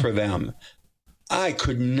 wow. For them. I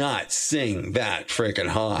could not sing that freaking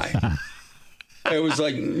high. It was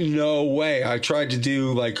like, no way. I tried to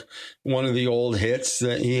do like one of the old hits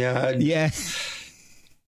that he had. Yeah.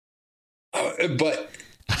 But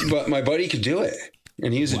my buddy could do it.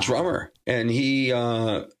 And he was a drummer, and he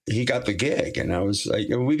got the gig. And I was like,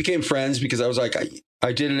 we became friends because I was like,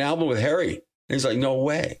 I did an album with Harry. And he's like, no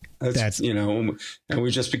way. That's and we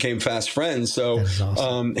just became fast friends. So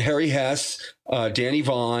awesome. Harry Hess, Danny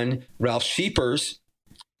Vaughan, Ralph Sheepers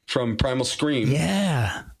from Primal Scream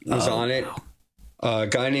was on it. A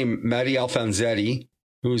guy named Matty Alfonsetti,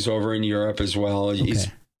 who's over in Europe as well. Okay. He's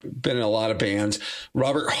been in a lot of bands.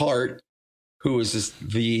 Robert Hart, who is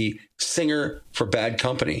the singer for Bad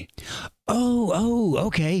Company. Oh,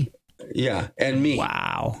 okay. Yeah, and me.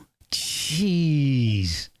 Wow.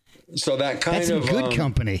 Jeez. So that's good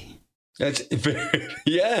company. That's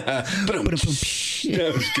yeah. But that was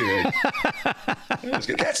good. That was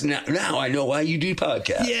good. That's now I know why you do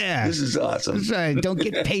podcasts. Yeah, this is awesome. That's right. Don't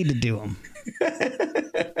get paid to do them.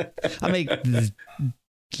 I make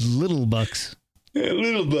little bucks. Yeah,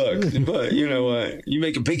 little bucks, but you know what? You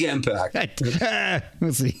make a big impact.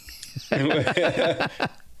 We'll see.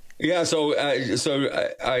 Yeah. So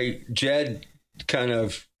Jed kind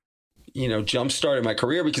of, jump started my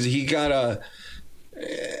career because he got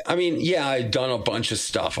I'd done a bunch of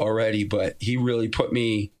stuff already, but he really put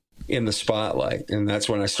me in the spotlight. And that's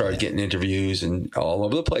when I started getting interviews and all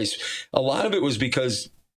over the place. A lot of it was because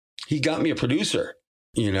he got me a producer.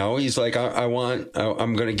 He's like, I'm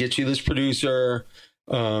going to get you this producer.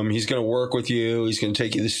 He's going to work with you. He's going to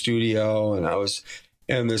take you to the studio. And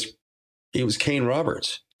it was Kane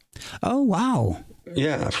Roberts. Oh, wow.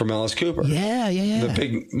 Yeah. From Alice Cooper. Yeah. The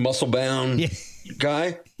big muscle bound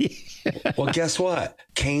guy. Well, guess what?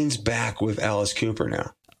 Kane's back with Alice Cooper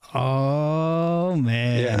now. Oh,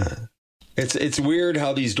 man. Yeah. It's weird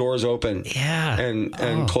how these doors open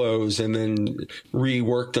and close and then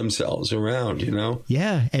rework themselves around,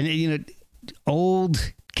 Yeah. And,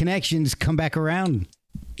 old connections come back around.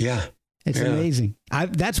 Yeah. It's amazing.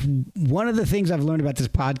 That's one of the things I've learned about this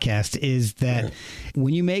podcast is that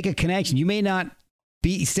when you make a connection, you may not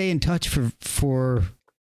stay in touch for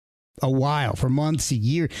a while, for months, a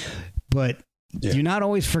year, but you're not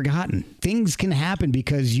always forgotten. Things can happen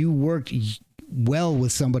because you worked well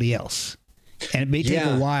with somebody else. And it may take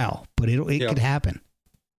a while, but it could happen.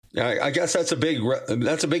 I guess that's a big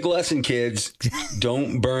lesson, kids.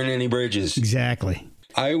 Don't burn any bridges. Exactly.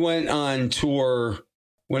 I went on tour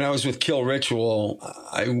when I was with Kill Ritual.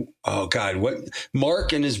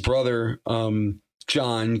 Mark and his brother,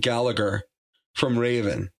 John Gallagher from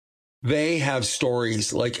Raven, they have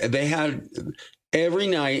stories like they had every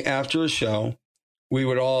night after a show. We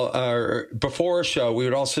would all, before a show, we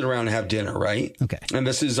would all sit around and have dinner, right? Okay. And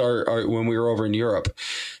this is our when we were over in Europe.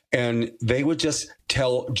 And they would just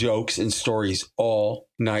tell jokes and stories all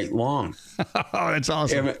night long. Oh, that's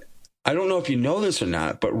awesome. And I don't know if you know this or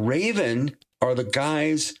not, but Raven are the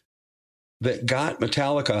guys that got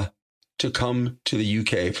Metallica to come to the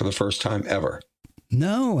UK for the first time ever.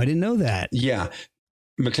 No, I didn't know that. Yeah.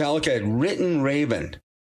 Metallica had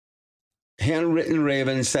handwritten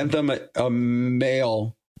Raven, sent them a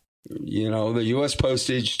mail, the U.S.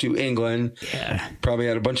 postage to England. Yeah. Probably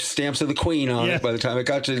had a bunch of stamps of the Queen on it by the time it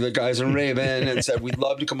got to the guys in Raven and said, we'd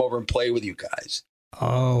love to come over and play with you guys.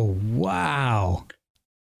 Oh, wow.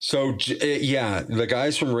 So, the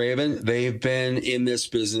guys from Raven, they've been in this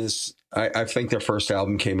business I think their first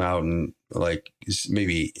album came out in like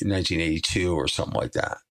maybe 1982 or something like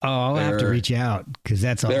that. Oh, I'll have to reach out because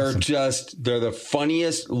that's awesome. They're the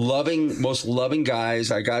funniest, most loving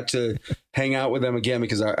guys. I got to hang out with them again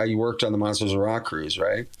because I worked on the Monsters of Rock cruise,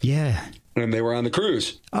 right? Yeah. And they were on the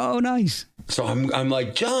cruise. Oh, nice. So I'm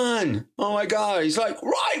like, John, oh my God. He's like,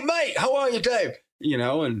 right, mate. How are you, Dave? You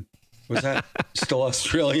know, and was that still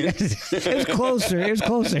Australian? It was closer.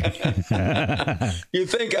 You'd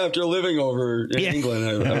think after living over in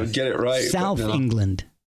England, I would get it right. South England.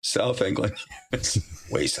 South England.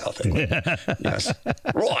 Way South England. Yes.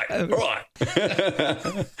 Right.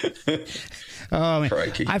 Oh, man.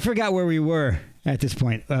 Crikey. I forgot where we were at this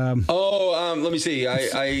point. Let me see.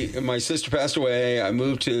 My sister passed away. I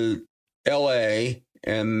moved to LA,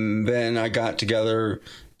 and then I got together,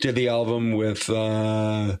 did the album with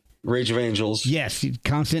Rage of Angels. Yes,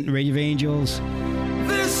 Constant, Rage of Angels.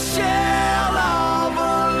 This shell of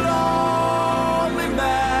a lonely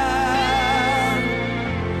man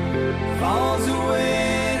falls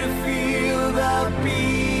away to feel the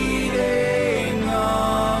beating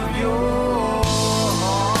of your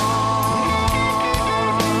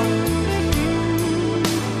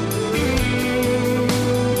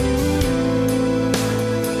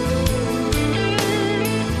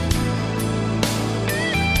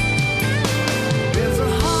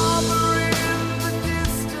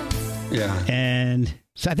Yeah. And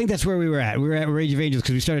so I think that's where we were at. We were at Rage of Angels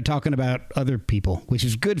because we started talking about other people, which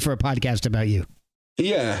is good for a podcast about you.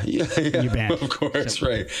 Yeah. Your band. Of course,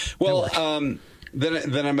 right. Well,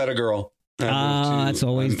 then I met a girl. That's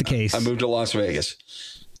always the case. I moved to Las Vegas.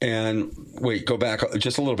 And wait, go back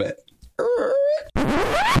just a little bit.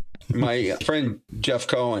 My friend Jeff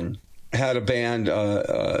Cohen had a band,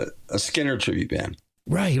 a Skinner tribute band.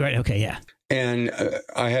 Right. Okay, yeah. And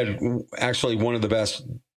I had actually one of the best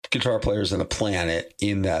guitar players on the planet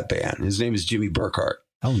in that band. His name is Jimmy Burkhart.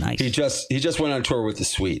 Oh, nice. He just went on tour with The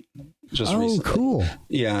Sweet. Recently. Cool.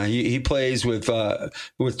 Yeah, he plays with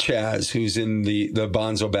Chaz, who's in the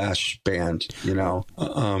Bonzo Bash band. You know,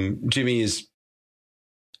 Jimmy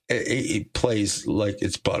he plays like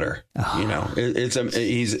it's butter. Oh. You know,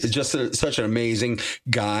 he's just such an amazing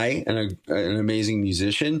guy and an amazing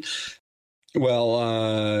musician.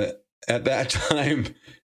 Well, at that time,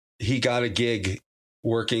 he got a gig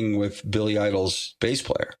working with Billy Idol's bass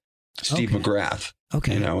player, Steve McGrath.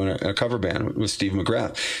 Okay. You know, in a cover band with Steve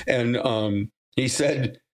McGrath. And he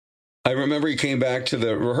said, I remember he came back to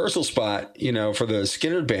the rehearsal spot, you know, for the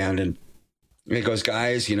Skinner band. And he goes,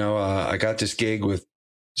 guys, you know, I got this gig with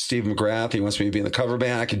Steve McGrath. He wants me to be in the cover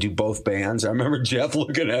band. I can do both bands. I remember Jeff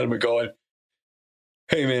looking at him and going,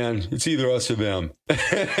 hey, man, it's either us or them.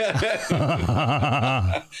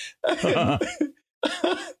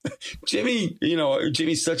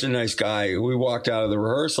 Jimmy's such a nice guy. We walked out of the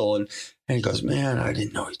rehearsal and he goes, man, I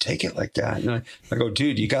didn't know he'd take it like that. And I go,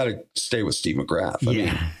 dude, you got to stay with Steve McGrath. I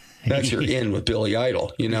mean, that's your in with Billy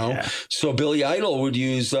Idol, you know? Yeah. So Billy Idol would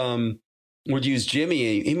use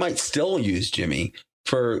Jimmy. He might still use Jimmy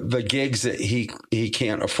for the gigs that he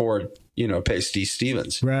can't afford, you know, pay Steve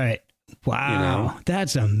Stevens. Right. Wow. You know?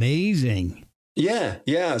 That's amazing.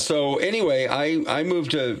 Yeah. So anyway, I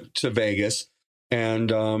moved to Vegas. And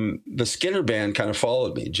the Skinner band kind of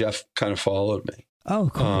followed me. Jeff kind of followed me.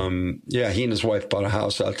 Oh, cool. He and his wife bought a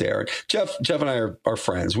house out there. Jeff and I are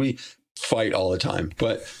friends. We fight all the time,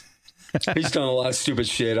 but he's done a lot of stupid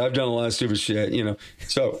shit. I've done a lot of stupid shit, you know.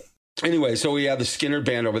 So anyway, we had the Skinner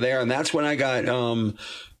band over there, and that's when I got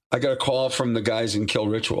a call from the guys in Kill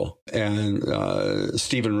Ritual and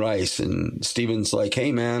Stephen Rice, and Stephen's like,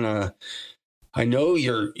 "Hey, man, I know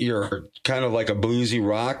you're kind of like a bluesy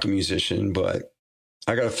rock musician, but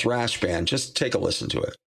I got a thrash band. Just take a listen to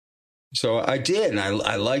it." So I did, and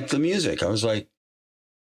I liked the music. I was like,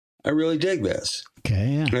 I really dig this. Okay,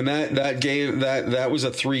 yeah. And that was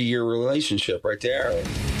a 3-year relationship right there.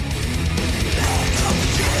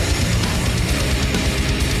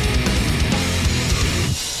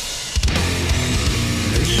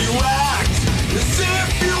 You act as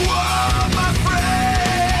if you were my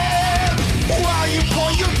friend. While you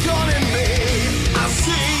point your gun at me, I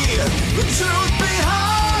see the truth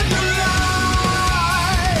behind the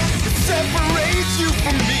lies. It separates you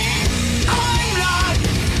from me. I'm not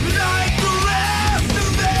like the rest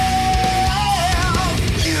of them.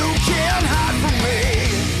 You can't hide from me.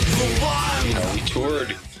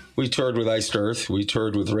 We toured with Iced Earth. We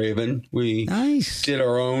toured with Raven. We did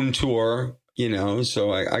our own tour. You know,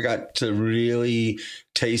 so I got to really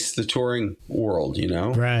taste the touring world, you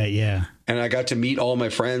know? Right, yeah. And I got to meet all my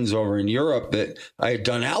friends over in Europe that I had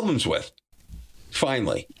done albums with,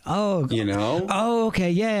 finally. Oh. You know? Oh,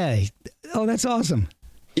 okay, yeah. Oh, that's awesome.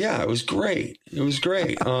 Yeah, it was great. It was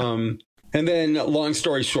great. And then, long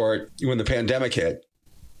story short, when the pandemic hit,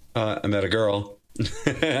 I met a girl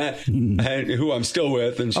who I'm still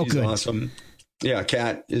with, and she's awesome. Yeah,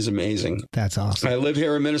 Kat is amazing. That's awesome. I live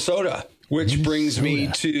here in Minnesota, which brings me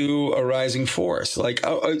to a rising force. Like,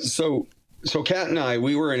 so Kat and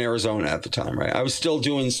we were in Arizona at the time, right? I was still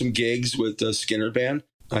doing some gigs with the Skinner Band.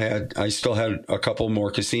 I still had a couple more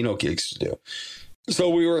casino gigs to do. So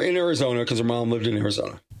we were in Arizona because her mom lived in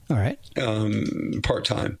Arizona. All right.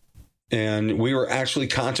 Part-time. And we were actually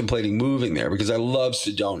contemplating moving there because I love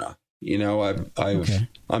Sedona. You know,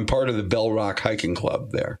 I'm part of the Bell Rock Hiking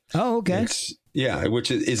Club there. Oh, okay.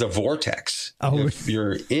 Which is a vortex. Oh, if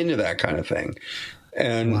you're into that kind of thing.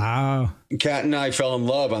 And wow. Kat and I fell in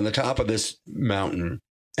love on the top of this mountain.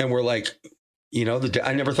 And we're like, you know,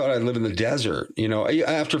 I never thought I'd live in the desert, you know,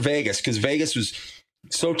 after Vegas, because Vegas was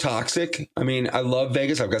so toxic. I mean, I love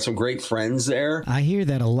Vegas. I've got some great friends there. I hear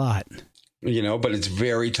that a lot. You know, but it's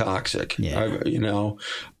very toxic. Yeah.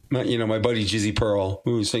 My buddy Jizzy Pearl,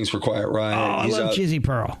 who sings for Quiet Riot. Oh, I love Jizzy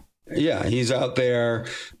Pearl. Yeah, he's out there.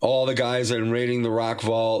 All the guys that are raiding the Rock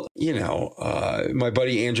Vault. You know, my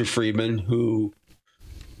buddy Andrew Friedman, who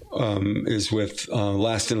is with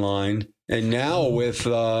Last in Line, and now with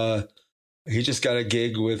he just got a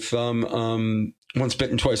gig with Once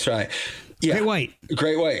Bitten, Twice Shy. Yeah,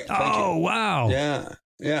 Great White. Oh, wow.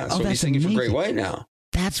 Yeah. So he's singing for Great White now.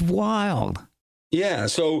 That's wild. Yeah.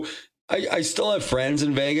 So I still have friends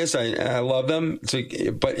in Vegas. I love them.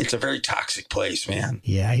 But it's a very toxic place, man.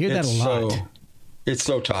 Yeah, I hear that a lot. It's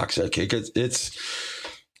so toxic. It's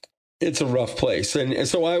a rough place. And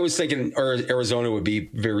so I was thinking Arizona would be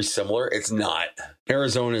very similar. It's not.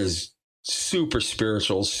 Arizona is super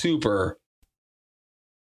spiritual, super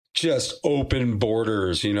just open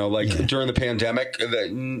borders, you know, like during the pandemic,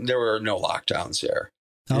 there were no lockdowns there.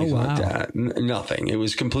 Oh, wow. Like that. Nothing. It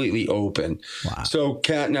was completely open. Wow. So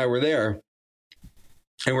Kat and I were there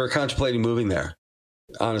and we were contemplating moving there,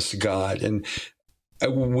 honest to God. And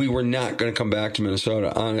we were not going to come back to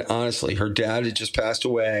Minnesota. Honestly, her dad had just passed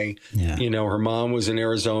away. Yeah. You know, her mom was in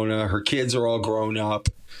Arizona. Her kids are all grown up.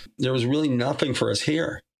 There was really nothing for us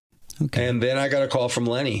here. Okay. And then I got a call from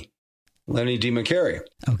Lenny DiMcCary.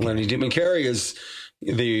 Okay. Lenny DiMcCary is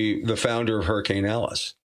the founder of Hurricane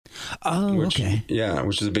Alice. Oh, okay. Yeah,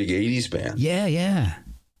 which is a big 80s band. Yeah.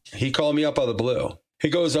 He called me up out of the blue. He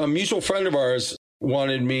goes, a mutual friend of ours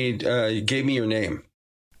gave me your name.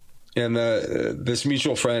 And this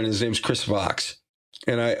mutual friend, his name's Chris Vox.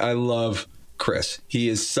 And I love Chris. He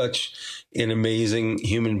is such an amazing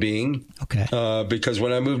human being. Okay. Because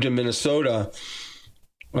when I moved to Minnesota,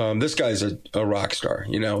 this guy's a rock star.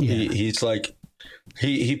 You know, he's like,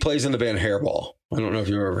 he plays in the band Hairball. I don't know if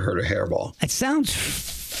you've ever heard of Hairball. It sounds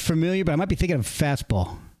familiar, but I might be thinking of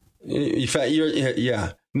Fastball.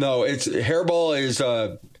 Yeah. No, it's Hairball is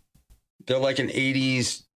they're like an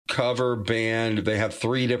 80s cover band. They have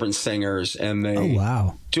 3 different singers and they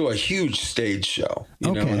do a huge stage show.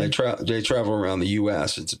 You know, and they travel around the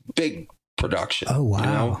US. It's a big production. Oh,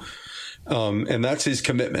 wow. You know? And that's his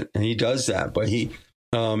commitment. And he does that. But he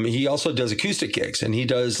also does acoustic gigs, and he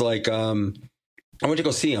does like I went to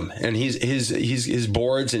go see him, and his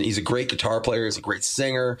boards, and he's a great guitar player. He's a great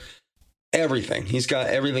singer, everything. He's got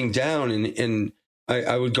everything down, and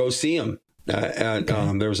I would go see him.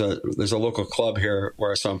 There's a local club here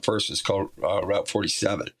where I saw him first. It's called Route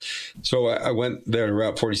 47. So I went there to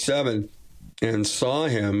Route 47 and saw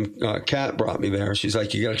him. Kat brought me there. She's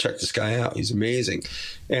like, you got to check this guy out. He's amazing.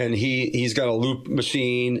 And he's got a loop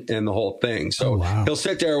machine and the whole thing. So he'll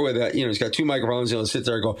sit there with that, you know, he's got 2 microphones. He'll sit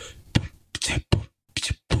there and go,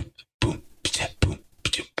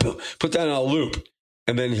 put that on a loop,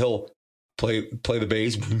 and then he'll play the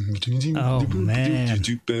bass. Oh, man.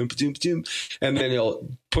 And then he'll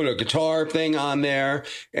put a guitar thing on there,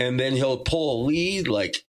 and then he'll pull a lead,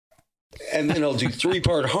 like, and then he'll do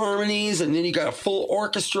 3-part harmonies, and then you got a full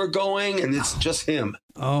orchestra going, and it's just him.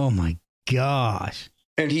 Oh my gosh.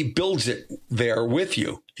 And he builds it there with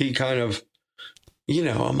you. He kind of, you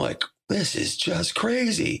know, I'm like, this is just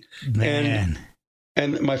crazy. Man.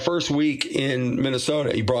 And my first week in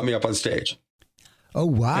Minnesota, he brought me up on stage. Oh,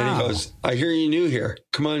 wow. And he goes, I hear you new here.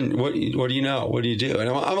 Come on. What do you know? What do you do? And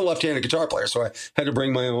I'm a left-handed guitar player, so I had to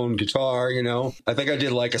bring my own guitar, you know. I think I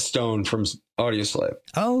did Like a Stone from Audioslave.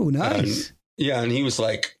 Oh, nice. And he was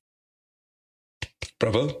like,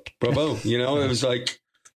 bravo. You know, it was like,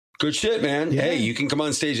 good shit, man. Yeah. Hey, you can come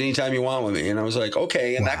on stage anytime you want with me. And I was like,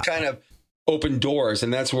 okay. And that kind of opened doors.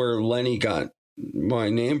 And that's where Lenny got my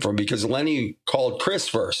name from, because Lenny called Chris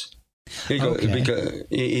first. Because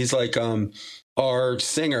he's like, our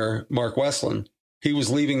singer, Mark Westland, he was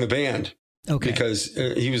leaving the band Okay. Because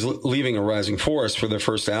he was leaving a Rising Force for their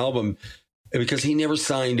first album because he never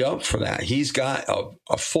signed up for that. He's got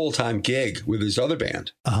a full-time gig with his other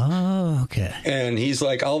band. Oh, okay. And he's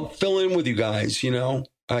like, I'll fill in with you guys, you know.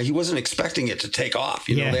 He wasn't expecting it to take off.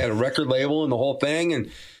 You know, they had a record label and the whole thing. And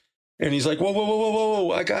he's like,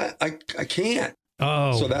 whoa. I can't.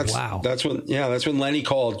 Oh, so wow. That's when Lenny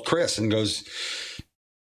called Chris and goes,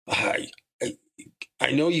 I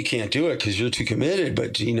know you can't do it because you're too committed,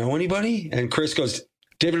 but do you know anybody? And Chris goes,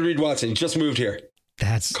 David Reed Watson, he just moved here.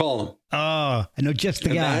 Call him. Oh, I know just the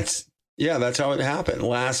guy. That's how it happened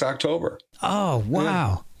last October. Oh,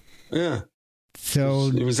 wow. Yeah. So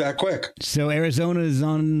it was that quick. So Arizona is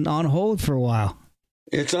on hold for a while.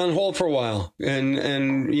 It's on hold for a while.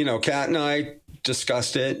 And you know, Kat and I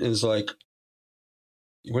discussed it and was like,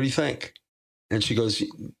 what do you think? And she goes,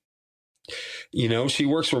 you know, she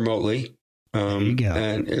works remotely. There you go.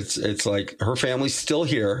 And it's like her family's still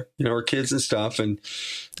here, you know, her kids and stuff, and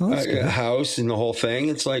a house and the whole thing.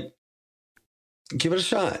 It's like, give it a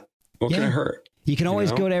shot. What can it hurt? You can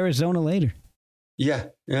always go to Arizona later. Yeah.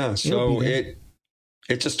 So it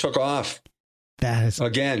just took off.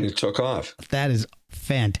 It took off. That is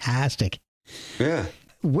fantastic. Yeah.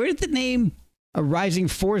 Where did the name A Rising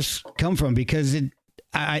Force come from? Because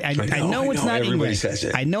I know it's not everybody Ingve. says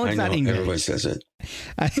it. I know it's not Ingve. Everybody says it.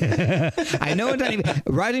 I know it's not Ingve.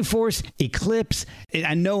 Rising Force, Eclipse.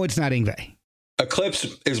 I know it's not Ingve. Eclipse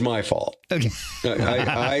is my fault. Okay.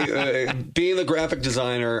 I being the graphic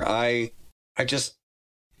designer, I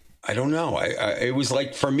don't know. It was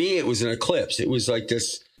like, for me, it was an eclipse. It was like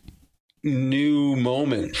this new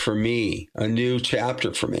moment for me, a new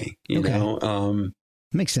chapter for me, you know?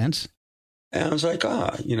 Makes sense. And I was like,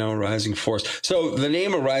 Rising Force. So the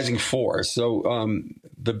name of Rising Force. So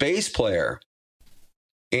the bass player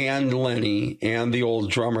and Lenny and the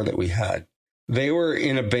old drummer that we had, they were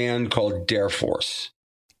in a band called Dare Force.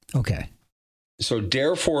 Okay. So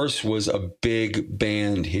Dare Force was a big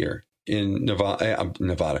band here in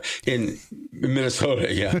Nevada, in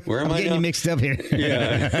Minnesota. Yeah. Where am I getting now? You mixed up here.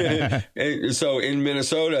 Yeah. So in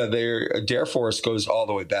Minnesota, Dare Force goes all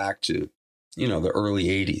the way back to, you know, the early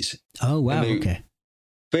 80s. Oh, wow. Okay.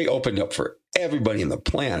 They opened up for everybody on the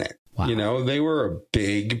planet. Wow. You know, they were a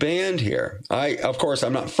big band here. Of course,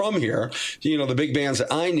 I'm not from here. You know, the big bands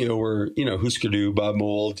that I knew were, you know, Husker Du, Bob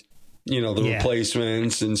Mould, you know, the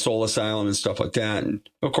Replacements and Soul Asylum and stuff like that. And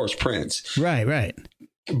of course, Prince. Right.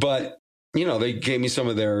 But, you know, they gave me some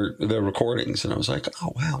of their recordings and I was like,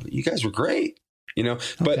 oh, wow, you guys were great. You know,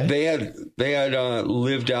 but they had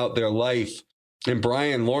lived out their life. And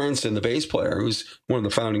Brian Lawrenson, the bass player, who's one of the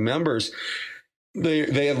founding members,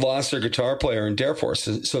 they had lost their guitar player in Dare Force,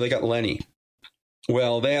 so they got Lenny.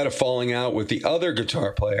 Well, they had a falling out with the other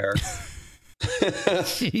guitar player.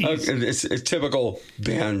 It's typical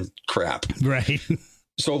band crap. Right.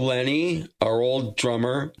 So Lenny, our old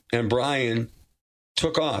drummer, and Brian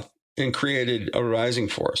took off and created a Rising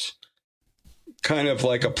Force, kind of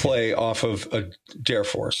like a play off of a Dare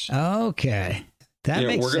Force. Okay. That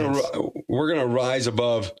makes sense. We're gonna rise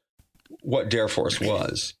above what Dare Force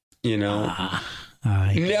was, you know.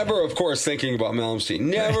 Never, of course, thinking about Malmsteen.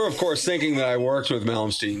 Never, of course, thinking that I worked with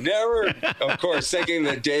Malmsteen. Never, of course, thinking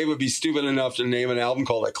that Dave would be stupid enough to name an album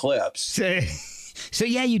called Eclipse. So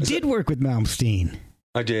yeah, you did work with Malmsteen.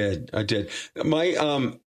 I did.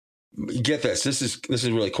 My get this. This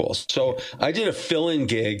is really cool. So I did a fill-in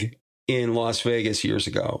gig in Las Vegas years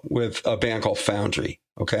ago with a band called Foundry.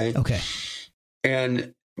 Okay.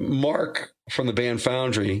 And Mark from the band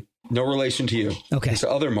Foundry, no relation to you. Okay. This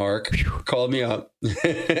other Mark called me up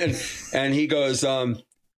and he goes,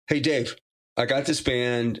 hey, Dave, I got this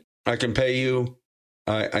band. I can pay you.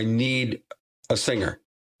 I need a singer.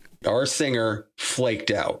 Our singer flaked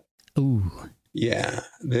out. Ooh. Yeah.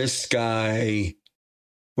 This guy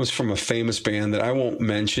was from a famous band that I won't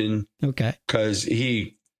mention. Okay. Because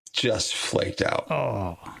he just flaked out.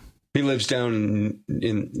 Oh. He lives down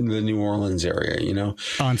in the New Orleans area, you know,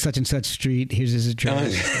 on such and such street. Here's his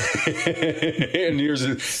address, and here's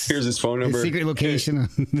his phone number, his secret location.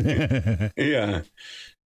 Yeah.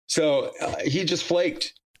 So he just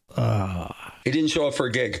flaked. He didn't show up for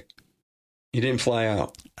a gig. He didn't fly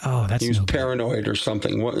out. Oh, he was paranoid or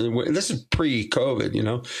something. This is pre-COVID, you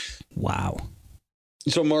know. Wow.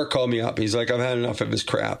 So Mark called me up. He's like, I've had enough of his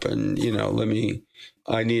crap, and you know,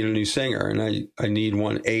 I need a new singer, and I need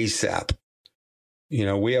one ASAP. You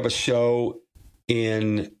know, we have a show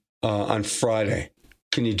on Friday.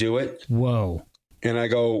 Can you do it? Whoa. And I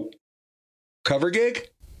go, cover gig?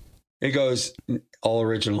 He goes, all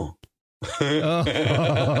original. Oh.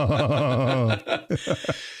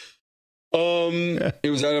 It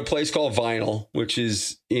was at a place called Vinyl, which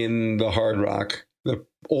is in the Hard Rock, the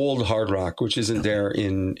old Hard Rock, which isn't there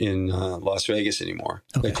in Las Vegas anymore.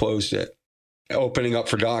 Okay. They closed it, opening up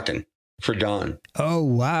for Don. Oh,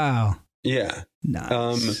 wow. Yeah.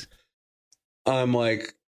 Nice. I'm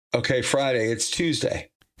like, okay, Friday, it's Tuesday.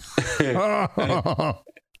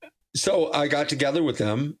 So I got together with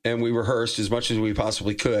them and we rehearsed as much as we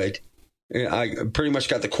possibly could. I pretty much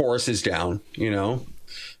got the choruses down, and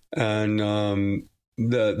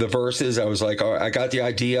the verses. I was like, all right, I got the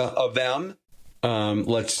idea of them.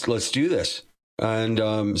 Let's do this.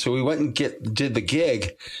 And so we went and did the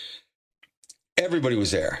gig. Everybody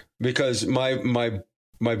was there because my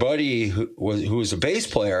buddy who was a bass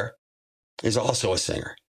player is also a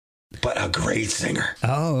singer, but a great singer.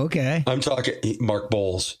 Oh, okay. I'm talking Mark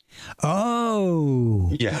Bowles.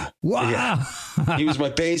 Oh, Yeah. wow. Yeah. He was my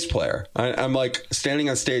bass player. I'm like standing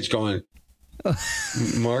on stage going,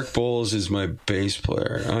 Mark Bowles is my bass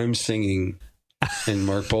player. I'm singing and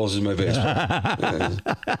Mark Bowles is my bass player.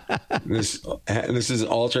 This is an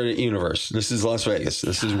alternate universe. This is Las Vegas.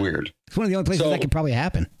 This is weird. It's one of the only places that could probably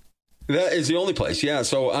happen. That is the only place. Yeah.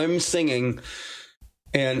 So I'm singing.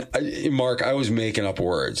 And Mark, I was making up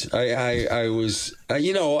words. I was,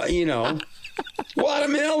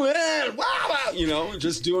 watermelon, wow,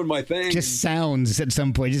 just doing my thing. Just sounds at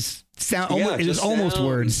some point. Just sound. Yeah, it was almost sounds.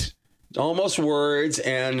 words. Almost words.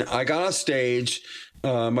 And I got on stage.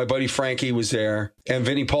 My buddy Frankie was there, and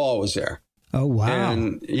Vinnie Paul was there. Oh, wow.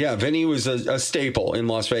 And yeah, Vinnie was a staple in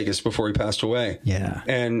Las Vegas before he passed away. Yeah.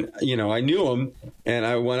 And I knew him, and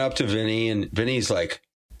I went up to Vinnie, and Vinnie's like,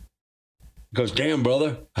 goes, damn,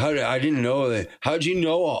 brother, I didn't know that. How'd you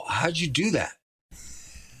do that?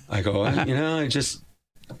 I go, I just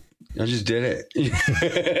did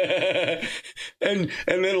it. and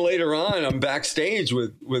then later on, I'm backstage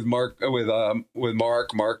with Mark.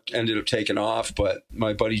 Mark ended up taking off, but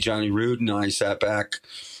my buddy Johnny Rude and I sat back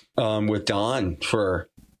with Don for,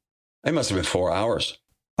 it must have been 4 hours.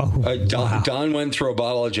 Oh, wow. Don went through a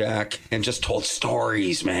bottle of Jack and just told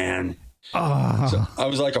stories, man. Oh. So I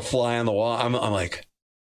was like a fly on the wall. I'm like,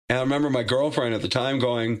 and I remember my girlfriend at the time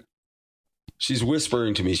she's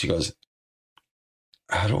whispering to me. She goes,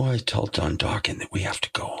 how do I tell Don Dawkins that we have to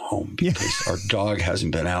go home because our dog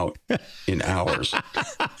hasn't been out in hours?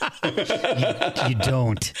 You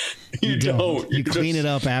don't. You don't. You clean it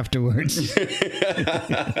up afterwards.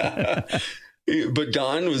 But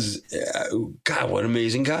Don was, God, what an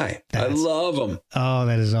amazing guy. I love him. Oh,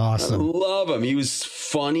 that is awesome. I love him. He was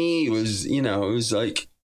funny. He was, it was like,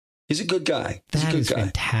 he's a good guy. That is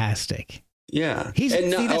fantastic. Yeah.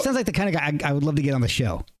 That sounds like the kind of guy I would love to get on the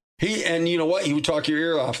show. And you know what? He would talk your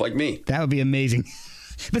ear off like me. That would be amazing.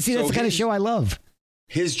 But see, that's the kind of show I love.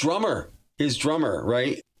 His drummer,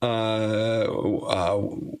 right?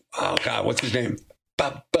 Oh God, what's his name?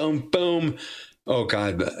 Boom, boom. Oh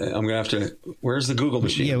God, I'm gonna have to. Where's the Google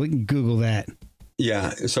machine? Yeah, we can Google that.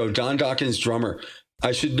 Yeah. So Don Dawkins, drummer.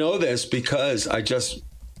 I should know this because I just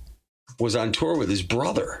was on tour with his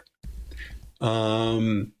brother.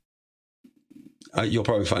 You'll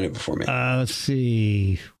probably find it before me. Let's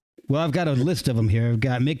see. Well, I've got a list of them here. I've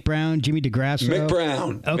got Mick Brown, Jimmy DeGrasso. Mick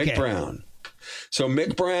Brown. Okay. Mick Brown. So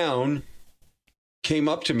Mick Brown came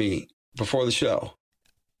up to me before the show,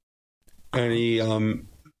 and he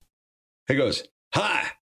goes,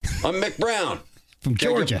 "Hi, I'm Mick Brown from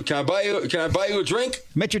Georgia. Can I buy you a drink?"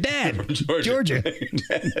 Met your dad, Georgia.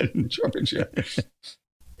 Georgia.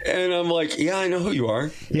 And I'm like, "Yeah, I know who you are."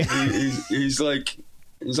 Yeah. He's like,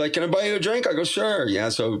 "Can I buy you a drink?" I go, "Sure." Yeah.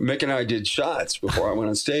 So Mick and I did shots before I went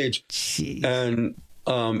on stage. Jeez. And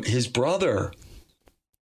his brother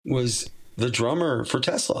was the drummer for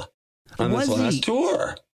Tesla on this last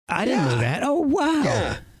tour. I didn't know that. Oh, wow.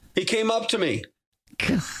 Yeah. He came up to me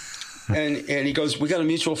and he goes, "We got a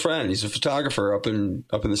mutual friend. He's a photographer up in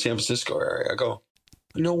the San Francisco area." I go,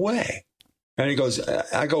 "No way." And he goes,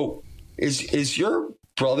 I go, is your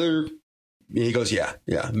brother? And he goes, yeah,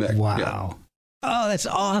 Mick. Wow. Yeah. Oh, that's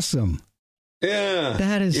awesome. Yeah.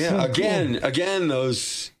 That is so Again,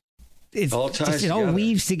 those all ties it all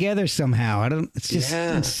weaves together somehow. It's just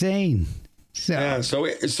insane.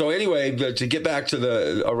 So anyway, to get back to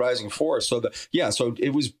the Rising Force, so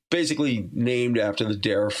it was basically named after the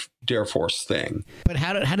Dare Force thing. But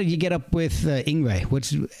how did you get up with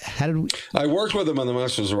Yngwie? I worked with him on the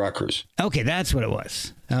Monsters of Rock cruise. Okay, that's what it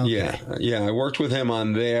was. Okay. Yeah, I worked with him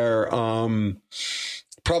on there.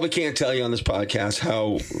 Probably can't tell you on this podcast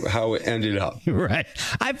how it ended up. Right.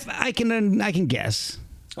 I can guess.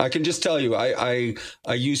 I can just tell you, I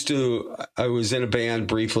was in a band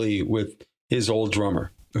briefly with his old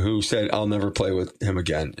drummer who said, "I'll never play with him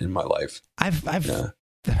again in my life." I've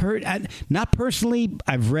heard, not personally,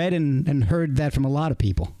 I've read and heard that from a lot of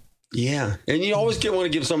people. Yeah. And you always want to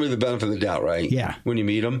give somebody the benefit of the doubt, right? Yeah. When you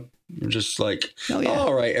meet them, you're just like, oh, yeah.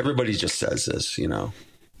 All right, everybody just says this, you know?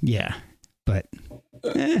 Yeah. But,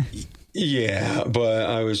 yeah, but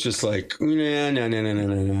I was just like,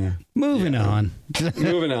 no. Moving on.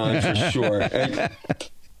 Moving on for sure.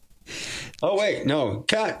 Oh, wait, no,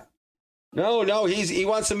 Cat. No, he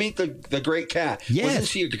wants to meet the great Cat. Yes. Wasn't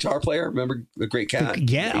she a guitar player? Remember the great Cat?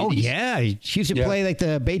 Yeah. Oh, yeah. She used to play like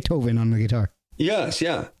the Beethoven on the guitar. Yes,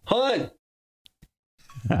 yeah. Hun.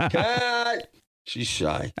 Cat. She's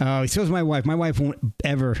shy. Oh, so is my wife. My wife won't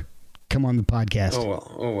ever come on the podcast.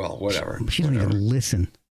 Oh well, whatever. She doesn't even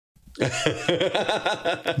listen.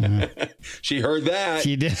 She heard that.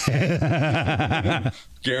 She did.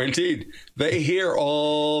 Guaranteed. They hear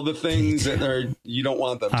all the things that you don't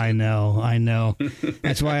want them to. I know.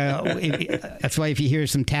 That's why if you hear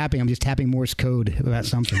some tapping, I'm just tapping Morse code about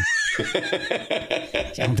something.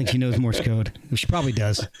 I don't think she knows Morse code. She probably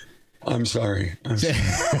does. I'm sorry.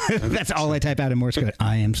 That's all I type out in Morse code.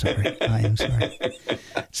 I am sorry.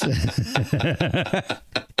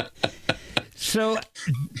 So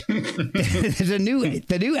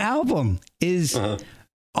the new album is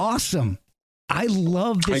awesome. I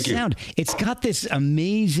love this sound. It's got this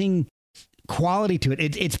amazing quality to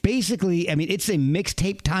it. It's basically, I mean, it's a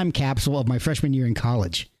mixtape time capsule of my freshman year in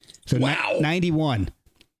college. So wow. 91.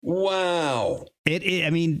 Wow. I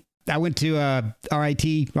mean, I went to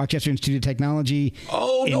RIT, Rochester Institute of Technology.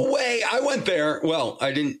 Oh, no way. I went there. Well,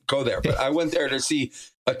 I didn't go there, but I went there to see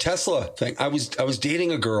a Tesla thing. I was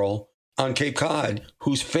dating a girl on Cape Cod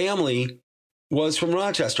whose family was from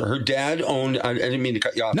Rochester. Her dad owned, I didn't mean to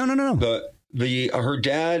cut you off. No. Her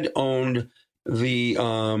dad owned the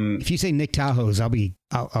if you say Nick Tahoe's, I'll be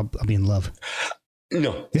in love.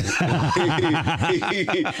 No.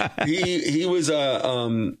 he was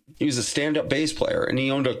a stand-up bass player, and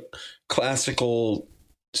he owned a classical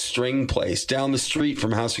string place down the street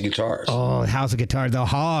from House of Guitars. Oh, House of Guitars, the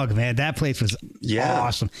Hog, man, that place was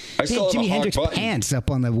awesome. I still have Jimi Hendrix pants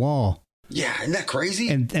up on the wall. Yeah, isn't that crazy?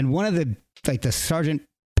 And one of the Sergeant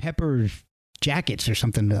Pepper jackets or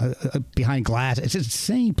something behind glass. It's an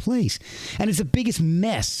insane place, and it's the biggest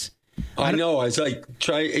mess. I know. It's like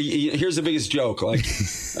here's the biggest joke. Like,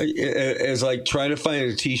 it's like trying to find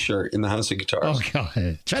a T-shirt in the House of Guitars. Oh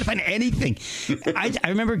God, try to find anything. I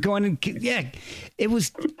remember going. It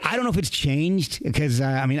was. I don't know if it's changed because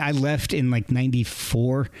I mean I left in like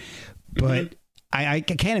 '94, but I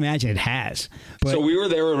can't imagine it has. But, so we were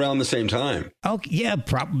there around the ssame time. Oh yeah,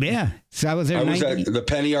 probably yeah. So I was there. I was at the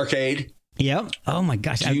Penny Arcade. Yep. Oh my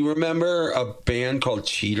gosh. Do you remember a band called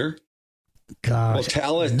Cheater? Gosh.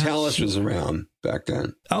 Well, Talus was around back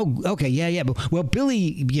then. Oh, okay, yeah. Well,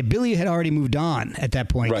 Billy had already moved on at that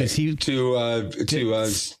point, right? He to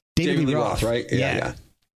David Lee Roth, right?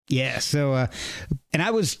 Yeah. So, and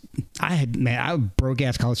I broke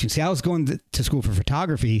ass college student. See, I was going to school for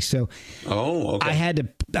photography, so I had to.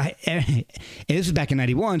 And this was back in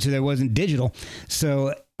 '91, so there wasn't digital.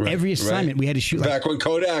 So every assignment we had to shoot. Back when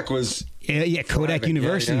Kodak was. Yeah, Kodak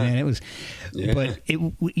University, man. It was, but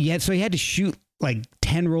so you had to shoot like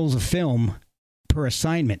 10 rolls of film per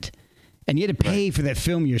assignment, and you had to pay for that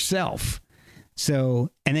film yourself.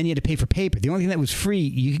 So, and then you had to pay for paper. The only thing that was free,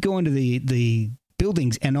 you could go into the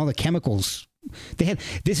buildings and all the chemicals they had.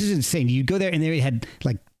 This is insane. You go there and they had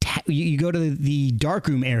like you go to the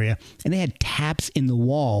darkroom area and they had taps in the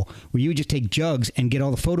wall where you would just take jugs and get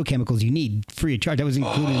all the photochemicals you need free of charge. That was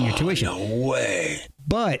included in your tuition. No way.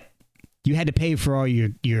 But you had to pay for all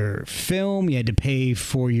your film. You had to pay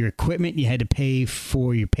for your equipment. You had to pay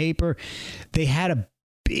for your paper. They had a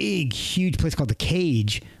big, huge place called The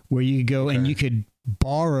Cage where you could go and you could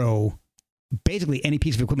borrow basically any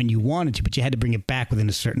piece of equipment you wanted to, but you had to bring it back within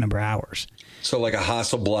a certain number of hours. So like a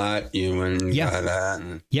Hasselblad, got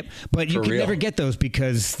that. Yep. But you could never get those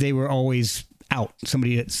because they were always out.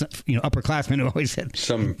 Somebody, upperclassmen who always had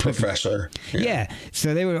some professor. Yeah.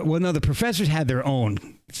 So they were, the professors had their own.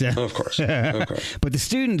 So, of course. But the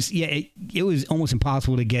students, it was almost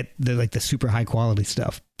impossible to get the super high quality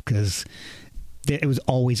stuff because it was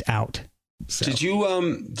always out. So. Did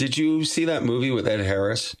you see that movie with Ed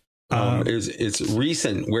Harris? It's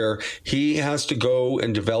recent where he has to go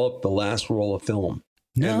and develop the last roll of film.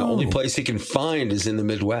 No. And the only place he can find is in the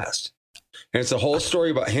Midwest. And it's a whole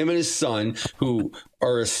story about him and his son who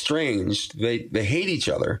are estranged. They hate each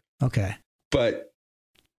other. Okay. But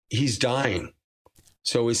he's dying.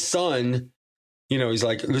 So his son, he's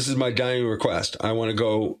like, this is my dying request. I want to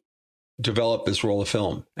go develop this roll of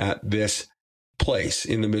film at this place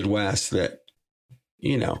in the Midwest that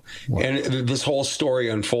you know, and this whole story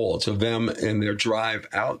unfolds of them and their drive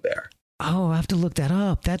out there. Oh, I have to look that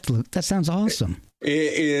up. That sounds awesome.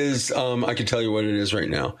 It is. I can tell you what it is right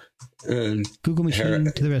now. Google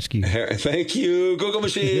machine to the rescue. Thank you, Google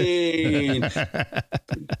machine.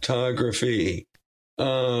 Photography.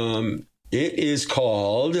 It is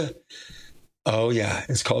called. Oh yeah,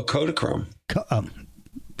 it's called Kodachrome.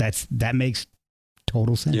 That makes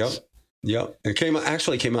total sense. Yep. It came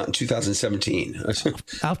out in 2017. I'll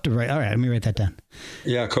have to write. All right, let me write that down.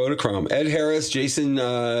 Yeah, Kodachrome. Ed Harris, Jason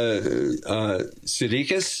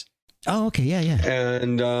Sudeikis. Oh, okay. Yeah.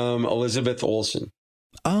 And Elizabeth Olsen.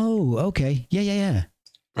 Oh, okay. Yeah.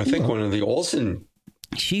 I think one of the Olsen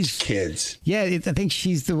kids. Yeah, I think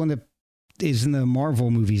she's the one that is in the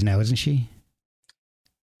Marvel movies now, isn't she?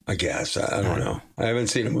 I guess. I don't know. I haven't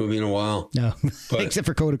seen a movie in a while. No, except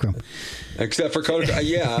for Kodachrome.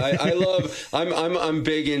 Yeah, I love. I'm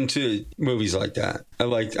big into movies like that. I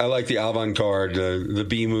like the avant-garde, the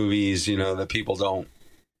B movies. You know, that people don't.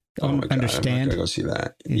 Oh my God, understand. I'm not gonna go see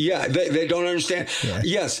that. Yeah, they don't understand. Yeah.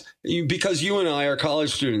 Yes, because you and I are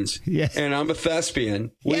college students. Yes. And I'm a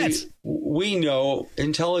thespian. We know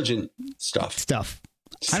intelligent stuff.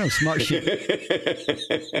 I know smart shit.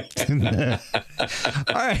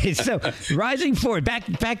 All right, so rising forward,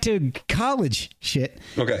 back to college shit.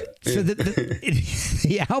 Okay. So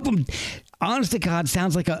the album, honest to God,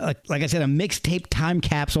 sounds like like I said, a mixtape time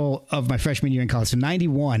capsule of my freshman year in college. So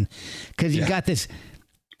 91, because you got this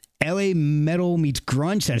LA metal meets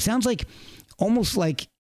grunge sound. It sounds like almost like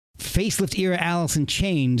facelift era Alice in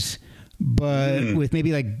Chains, but with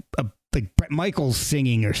maybe like Bret Michaels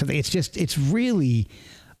singing or something. It's really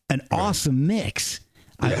an awesome mix.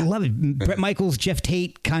 I love it. Bret Michaels, Jeff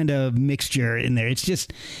Tate kind of mixture in there. It's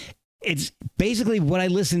basically what I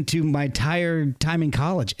listened to my entire time in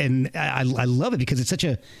college. And I love it because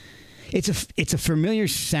it's a familiar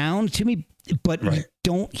sound to me, but you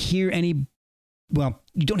don't hear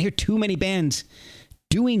you don't hear too many bands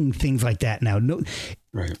doing things like that now. No,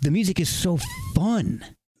 the music is so fun.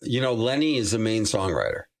 You know, Lenny is the main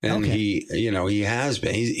songwriter, and he has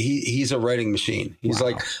been. He's a writing machine. He's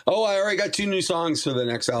like, oh, I already got 2 new songs for the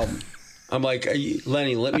next album. I'm like,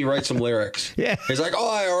 Lenny, let me write some lyrics. Yeah. He's like, oh,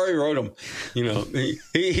 I already wrote them. You know,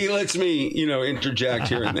 he lets me, interject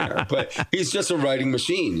here and there, but he's just a writing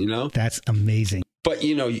machine. You know, that's amazing. But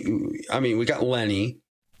we got Lenny,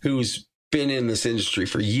 who's been in this industry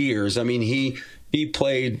for years. I mean, he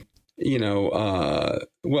played.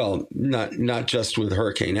 Not just with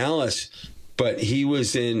Hurricane Alice, but he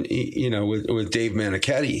was in, with Dave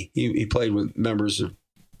Manichetti. He played with members of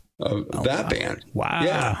that band. Wow.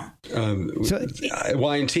 Yeah.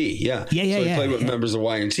 Y&T. Yeah. So he played with members of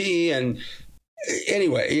Y&T. And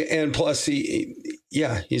anyway, and plus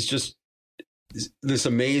he's just this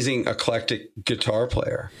amazing eclectic guitar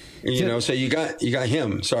player. So you got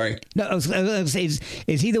him. Sorry. No, I was gonna say, is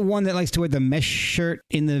he the one that likes to wear the mesh shirt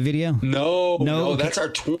in the video? No, okay. That's our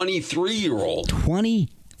 23-year-old.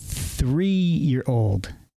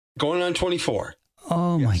 23-year-old. Going on 24.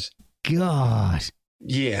 Oh my God.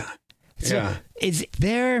 Yeah. So is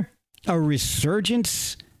there a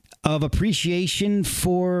resurgence of appreciation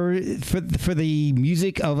for the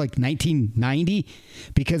music of like 1990?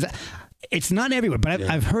 Because it's not everywhere, but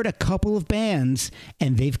I've heard a couple of bands,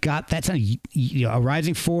 and they've got that sound. A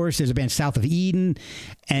Rising Force. There's a band South of Eden,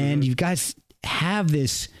 and you guys have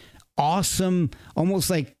this awesome,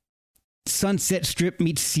 almost like Sunset Strip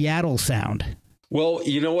meets Seattle sound. Well,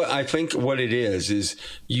 you know what? I think what it is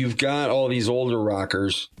you've got all these older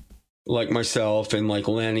rockers like myself and like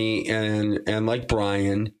Lenny and like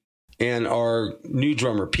Brian and our new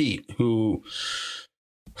drummer Pete, who.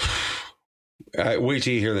 Wait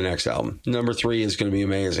till you hear the next album. Number 3 is going to be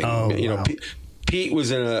amazing. Oh, wow. Pete was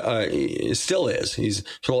in still is. He's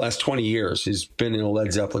for the last 20 years. He's been in a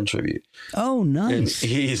Led Zeppelin tribute. Oh, nice. And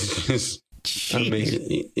he's just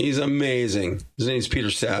amazing. He's amazing. His name's Peter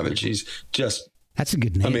Savage. He's just that's a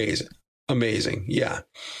good name. Amazing. Yeah.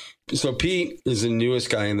 So Pete is the newest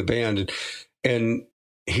guy in the band, and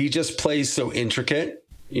he just plays so intricate.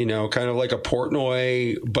 Kind of like a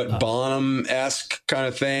Portnoy, but Bonham-esque kind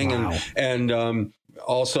of thing. Wow. And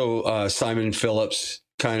also Simon Phillips,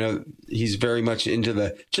 kind of, he's very much into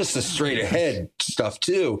the straight ahead stuff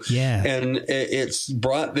too. Yeah. And it's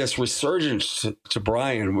brought this resurgence to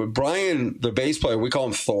Brian. Brian, the bass player, we call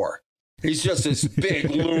him Thor. He's just this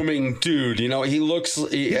big looming dude. He looks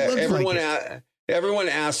everyone like everyone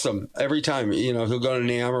asks him every time, he'll go to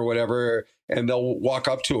NAMM or whatever, and they'll walk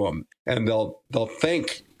up to him and they'll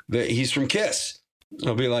think that he's from Kiss.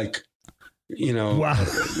 They'll be like, wow.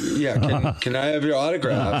 Yeah, can I have your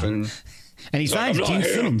autograph? And And he signs like, Gene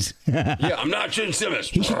Simmons. Yeah, I'm not Gene Simmons.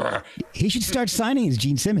 He should start signing as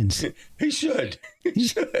Gene Simmons. He should. He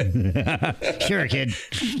should. Sure, kid.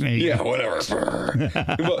 Yeah, whatever.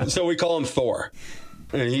 So we call him Thor.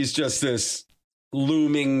 And he's just this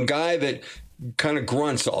looming guy that kind of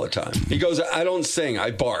grunts all the time. He goes, I don't sing,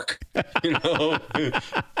 I bark. You know?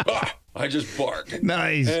 I just bark.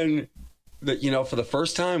 Nice. And for the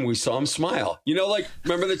first time we saw him smile. You know, like,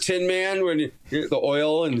 remember the Tin Man when the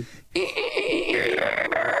oil and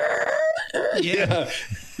yeah,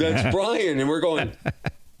 that's Brian. And we're going,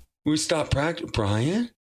 we stopped practice. Brian?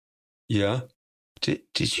 Yeah. Did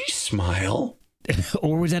you smile?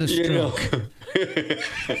 Or was that a stroke? Or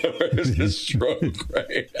is it a stroke,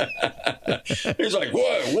 right? He's like,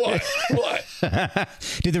 what?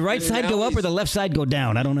 Did the right side go up or the left side go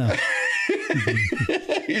down? I don't know.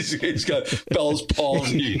 He's got Bell's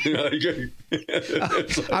palsy.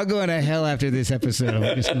 I'll go into hell after this episode.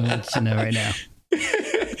 I'm just going to let you know right now.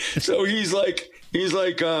 So he's like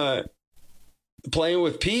playing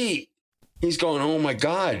with Pete. He's going, oh my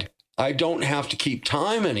God, I don't have to keep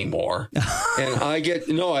time anymore. And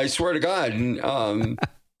I swear to God. And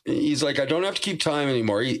he's like, I don't have to keep time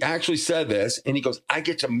anymore. He actually said this, and he goes, I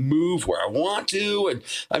get to move where I want to. And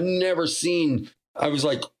I've never seen, I was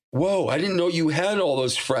like, whoa, I didn't know you had all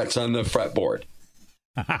those frets on the fretboard.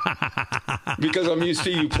 Because I'm used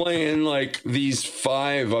to you playing like these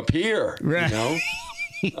 5 up here, right. You know?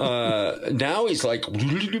 Now he's like all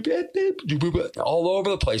over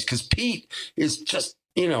the place because Pete is just,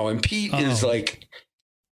 and Pete is like,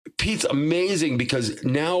 Pete's amazing because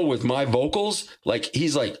now with my vocals, like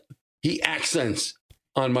he accents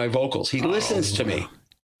on my vocals. He listens to me.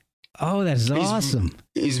 Oh, that's awesome.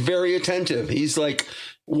 He's very attentive. He's like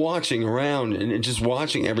watching around and just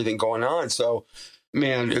watching everything going on. So,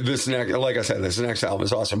 man, this next album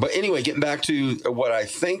is awesome. But anyway, getting back to what I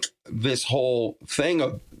think this whole thing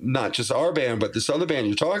of not just our band, but this other band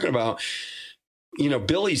you're talking about,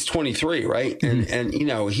 Billy's 23, right? Mm-hmm. And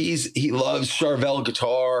he loves Charvel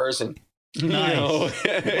guitars and, Wow.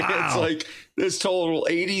 It's like this total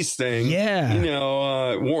 80s thing.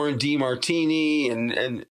 Yeah. Warren DeMartini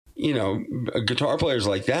and guitar players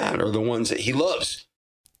like that are the ones that he loves.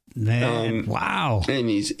 Man, wow. And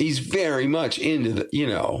he's very much into the,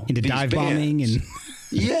 into dive bombing and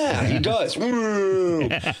yeah, he does.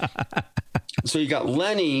 So you got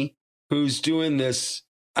Lenny, who's doing this,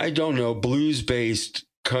 I don't know, blues-based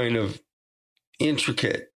kind of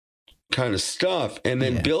intricate kind of stuff. And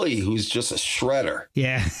then Billy, who's just a shredder.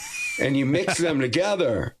 Yeah. And you mix them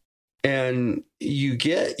together and you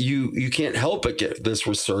can't help but get this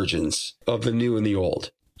resurgence of the new and the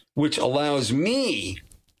old, which allows me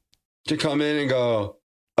to come in and go,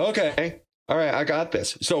 okay, all right, I got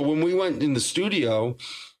this. So when we went in the studio,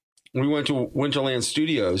 we went to Winterland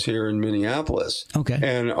Studios here in Minneapolis. Okay.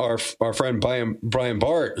 And our friend Brian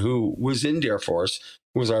Bart, who was in Dare Force,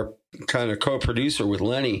 was our kind of co-producer with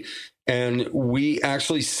Lenny. And we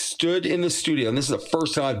actually stood in the studio. And this is the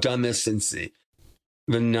first time I've done this since the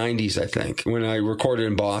 90s, I think, when I recorded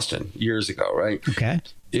in Boston years ago, right? Okay.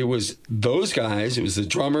 It was those guys. It was the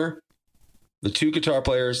drummer, the 2 guitar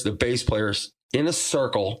players, the bass players in a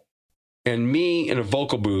circle, and me in a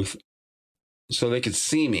vocal booth so they could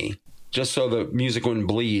see me, just so the music wouldn't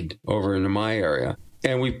bleed over into my area.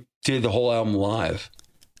 And we did the whole album live.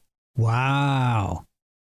 Wow.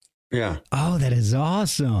 Yeah. Oh, that is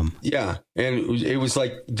awesome. Yeah. And it was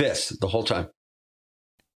like this the whole time.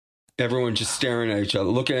 Everyone just staring at each other,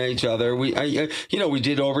 looking at each other. We did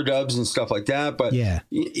overdubs and stuff like that. But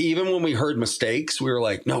even when we heard mistakes, we were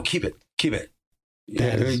like, no, keep it.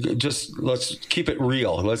 Just let's keep it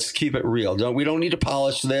real. Let's keep it real. We don't need to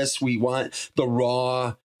polish this. We want the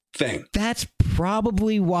raw thing. That's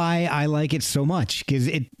probably why I like it so much, because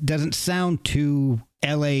it doesn't sound too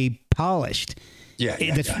LA polished.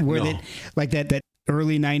 That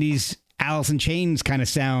early 90s Alice in Chains kind of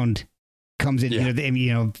sound comes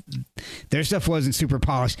in. Their stuff wasn't super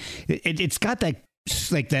polished. It's got that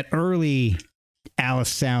that early Alice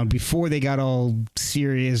sound before they got all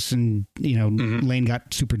serious and Lane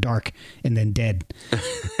got super dark and then dead.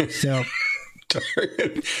 So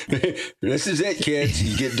this is it, kids.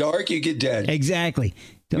 You get dark, you get dead. Exactly.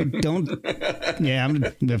 Don't. Yeah, I'm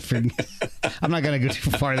not gonna go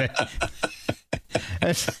too far there.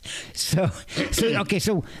 So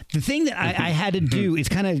the thing that I had to do is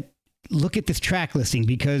kind of look at this track listing,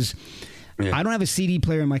 because I don't have a CD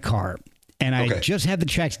player in my car, and I just have the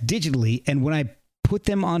tracks digitally. And when I put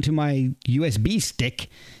them onto my USB stick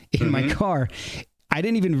in my car, I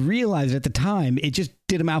didn't even realize at the time, it just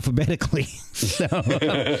did them alphabetically. So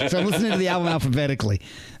I'm listening to the album alphabetically.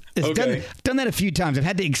 done that a few times. I've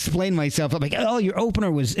had to explain myself. I'm like, oh, your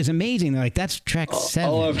opener is amazing. They're like, that's track 7.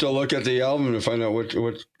 I'll have to look at the album to find out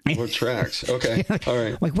what tracks. Okay. All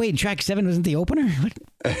right. I'm like, wait, track 7 wasn't the opener? What?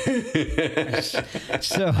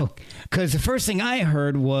 So, because the first thing I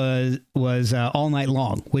heard was All Night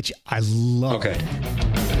Long, which I loved. Okay.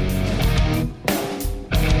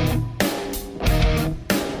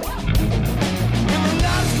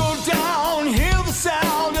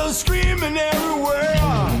 Sound of screaming everywhere.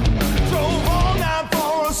 Drove all night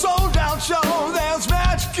for a sold out show. There's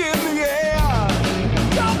magic in the air.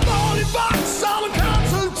 Got $40 on a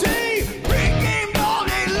concertine. Pre-game all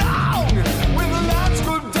day long. When the lights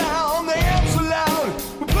go down, the amps are loud.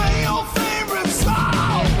 We play your favorite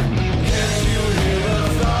song. Can't you hear the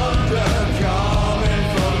thunder coming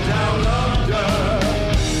from down under?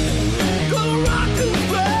 Gonna rock this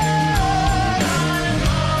place.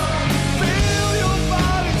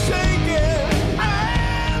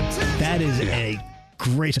 That is a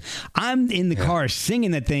great. I'm in the car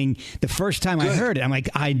singing that thing the first time I heard it. I'm like,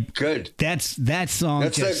 good. That song.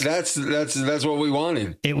 That's what we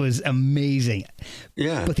wanted. It was amazing.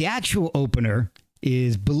 Yeah. But the actual opener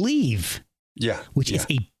is Believe. Yeah. Which is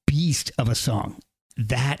a beast of a song.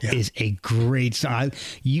 That is a great song.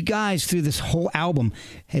 You guys through this whole album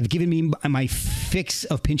have given me my fix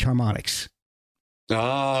of pinch harmonics.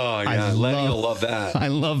 Oh, yeah. Lenny will love that. I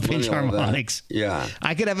love pinch harmonics. Yeah.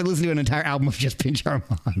 I could have it listen to an entire album of just pinch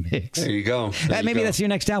harmonics. There you go. Maybe that's your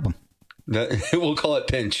next album. We'll call it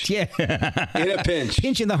Pinch. Yeah. In a pinch.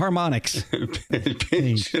 Pinch in the harmonics.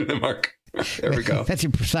 Pinch in the mark. There we go. That's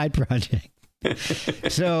your side project.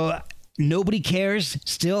 So Nobody Cares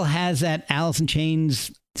still has that Alice in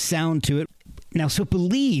Chains sound to it. Now, so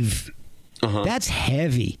Believe, that's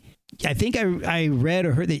heavy. I think I read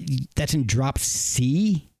or heard that that's in drop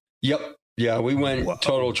C. Yep. Yeah, we went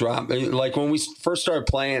total drop. Like when we first started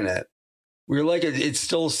playing it, we were like, it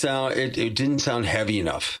still it didn't sound heavy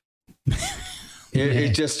enough.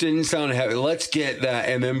 It just didn't sound heavy. Let's get that.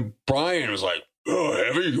 And then Brian was like, oh,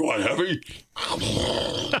 heavy? You want heavy?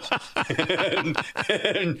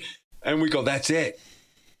 and we go, that's it.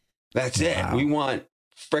 That's it. We want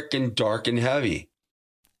frickin' dark and heavy.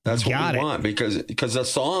 That's what we want because the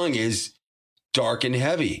song is dark and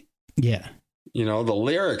heavy. Yeah. You know, the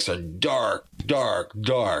lyrics are dark, dark,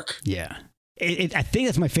 dark. Yeah. I think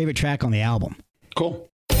that's my favorite track on the album. Cool.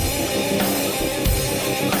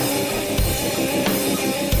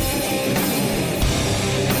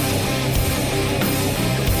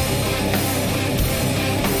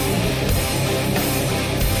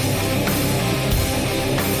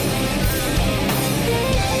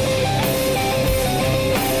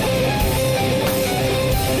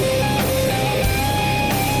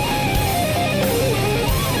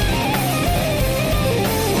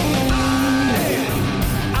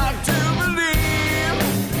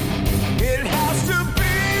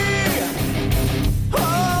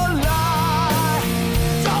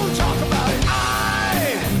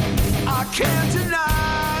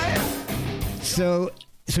 So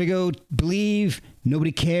we go Believe,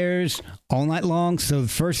 Nobody Cares, All Night Long. So the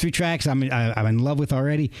first 3 tracks I'm in love with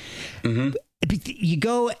already. Mm-hmm. You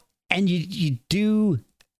go and you do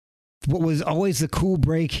what was always the cool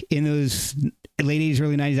break in those late 80s,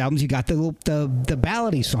 early 90s albums. You got the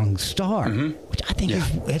ballady song Star, which I think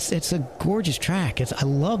it's a gorgeous track. I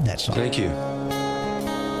love that song. Thank you.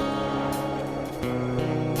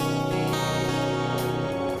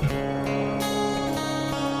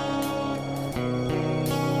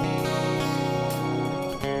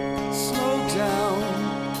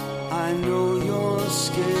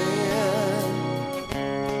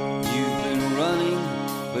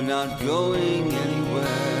 Not going anywhere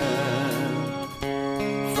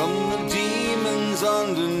from the demons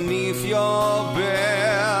underneath your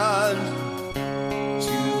bed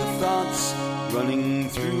to the thoughts running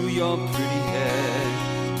through your pretty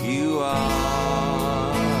head. You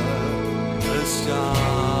are the star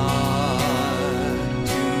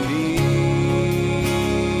to me.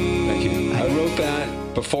 Thank you. I wrote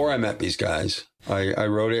that before I met these guys. I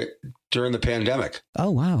wrote it during the pandemic.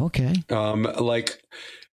 Oh, wow. Okay.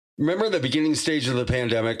 Remember the beginning stage of the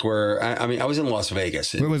pandemic where, I was in Las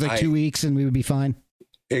Vegas. Where it was like 2 weeks and we would be fine?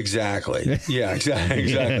 Exactly. Yeah, exactly.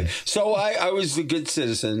 Yeah. So I was a good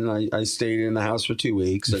citizen. I stayed in the house for 2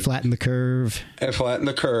 weeks. Flattened the curve. I flattened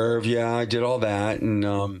the curve. Yeah, I did all that. And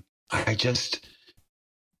I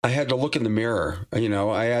had to look in the mirror. You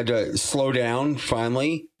know, I had to slow down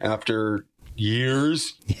finally after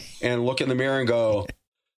years and look in the mirror and go,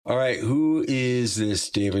 all right, who is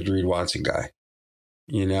this David Reed Watson guy?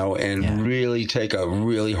 You know, and really take a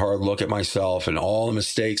really hard look at myself and all the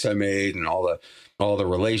mistakes I made and all all the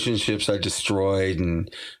relationships I destroyed, and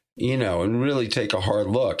and really take a hard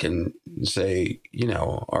look and say,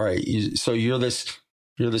 all right, so you're this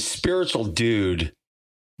spiritual dude,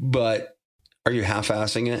 but are you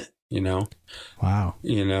half-assing it? Wow.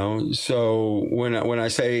 So when I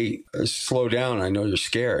say slow down, I know you're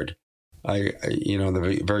scared.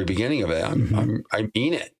 The very beginning of it, I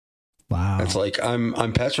mean it. Wow. It's like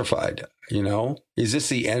I'm petrified. Is this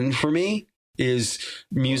the end for me? Is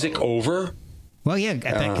music over? Well, yeah.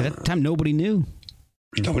 At that time, nobody knew.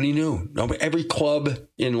 Nobody knew. Every club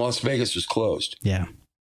in Las Vegas was closed. Yeah.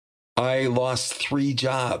 I lost 3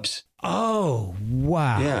 jobs. Oh,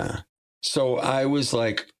 wow. Yeah. So I was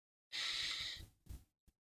like,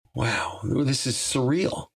 wow, this is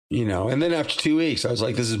surreal, And then after 2 weeks, I was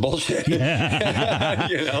like, this is bullshit.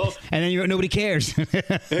 And then nobody cares.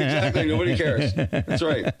 Exactly. Nobody cares. That's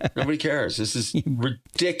right. Nobody cares. This is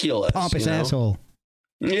ridiculous. Pompous asshole.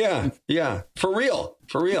 Yeah. Yeah. For real.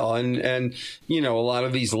 And a lot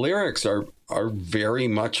of these lyrics are very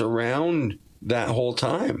much around that whole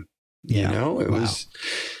time. Yeah.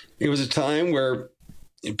 It was a time where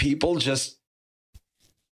people just,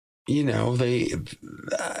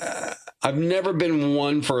 I've never been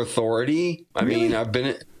one for authority. I mean, I've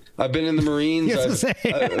been in the Marines,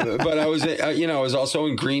 but I was, I was also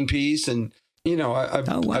in Greenpeace, and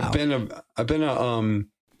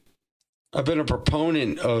I've been a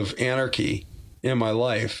proponent of anarchy in my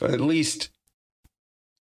life, at least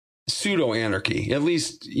pseudo anarchy. At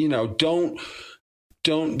least, don't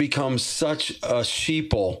become such a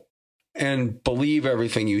sheeple and believe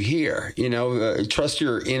everything you hear, trust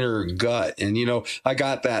your inner gut. And, I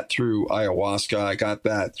got that through ayahuasca. I got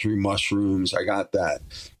that through mushrooms. I got that,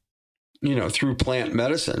 through plant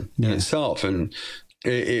medicine in itself. And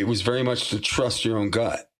it was very much to trust your own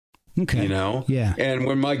gut. Okay. Yeah. And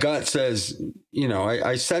when my gut says,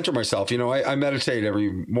 I center myself, I meditate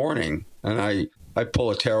every morning, and I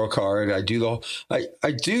pull a tarot card. I do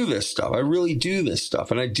this stuff. I really do this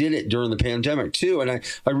stuff. And I did it during the pandemic too. And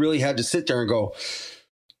I really had to sit there and go,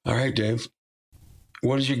 all right, Dave,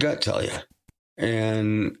 what does your gut tell you?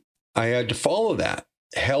 And I had to follow that,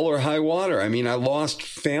 hell or high water. I mean, I lost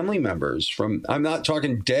family members I'm not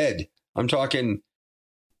talking dead. I'm talking,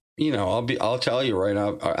 I'll tell you right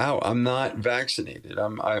out, I'm not vaccinated.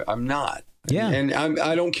 I'm not. Yeah. And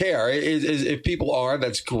I don't care. If people are,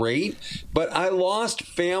 that's great. But I lost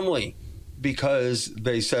family because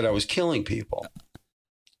they said I was killing people.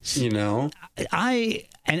 I'm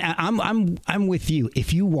with you.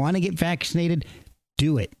 If you want to get vaccinated,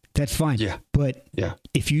 do it. That's fine. Yeah. But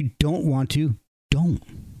if you don't want to, don't.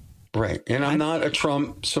 Right. And I'm not a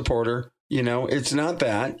Trump supporter. It's not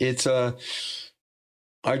that. It's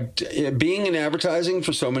being in advertising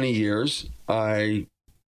for so many years,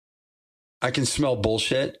 I can smell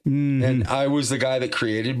bullshit. Mm-hmm. And I was the guy that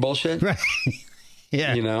created bullshit. Right.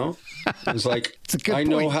 Yeah. It's like, I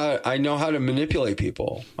know how to manipulate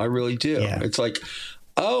people. I really do. Yeah. It's like,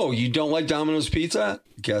 oh, you don't like Domino's pizza?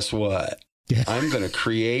 Guess what? Yeah. I'm going to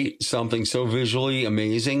create something so visually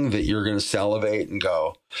amazing that you're going to salivate and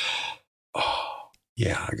go, oh,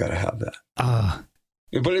 yeah, I got to have that.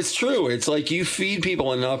 But it's true. It's like you feed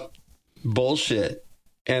people enough bullshit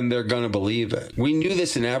and they're going to believe it. We knew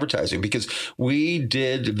this in advertising because we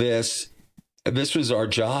did this. This was our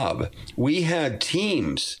job. We had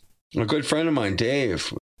teams. A good friend of mine,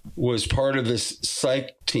 Dave, was part of this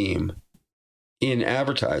psych team in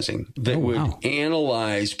advertising that would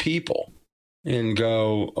analyze people and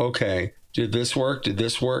go, okay, did this work? Did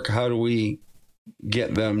this work? How do we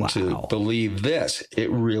get them to believe this?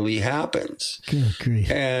 It really happens. Good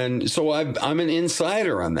grief. And so I'm an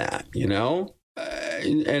insider on that,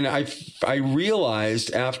 and I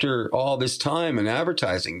realized after all this time in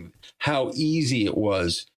advertising how easy it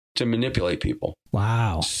was to manipulate people.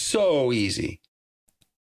 Wow. So easy.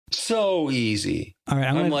 So easy. All right.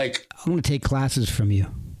 I'm going to take classes from you.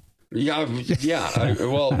 Yeah.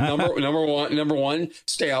 Well, number one,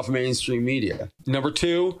 stay off mainstream media. Number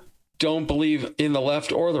 2, don't believe in the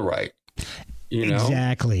left or the right.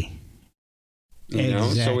 Exactly. So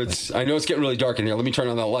I know it's getting really dark in here. Let me turn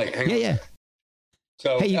on that light. Hang on. Yeah.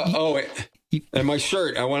 So, and my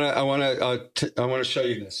shirt, I want to show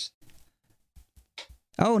you this.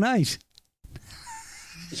 Oh, nice.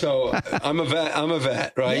 So I'm a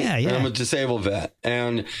vet, right? Yeah. I'm a disabled vet.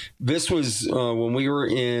 And this was when we were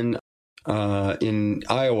in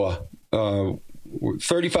Iowa,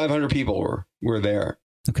 3,500 people were there.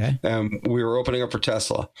 Okay. And we were opening up for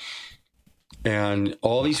Tesla. And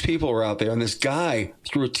all these people were out there. And this guy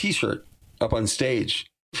threw a T-shirt up on stage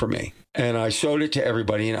for me. And I showed it to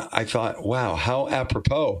everybody. And I thought, wow, how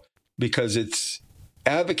apropos. Because it's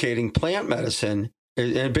advocating plant medicine.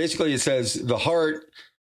 And basically it says the heart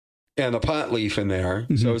and the pot leaf in there.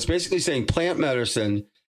 Mm-hmm. So it's basically saying plant medicine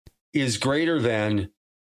is greater than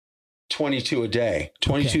 22 a day.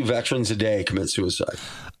 22 veterans a day commit suicide.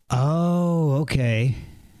 Oh, okay.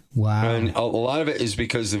 Wow. And a lot of it is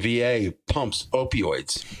because the VA pumps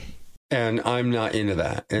opioids. And I'm not into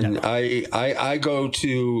that. And No. I go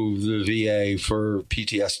to the VA for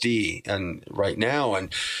PTSD and right now,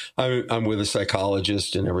 and I'm with a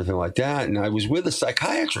psychologist and everything like that. And I was with a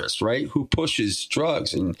psychiatrist, right, who pushes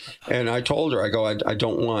drugs. And I told her, I go, I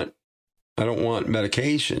don't want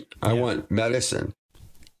medication. I want medicine.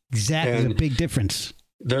 Exactly. There's And a big difference.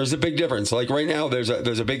 there's a big difference. Like right now, there's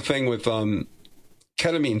a big thing with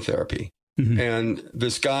ketamine therapy. Mm-hmm. And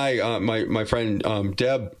this guy, my friend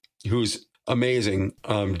Deb, who's amazing.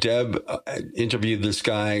 Deb interviewed this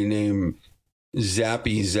guy named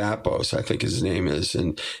Zappy Zappos, I think his name is,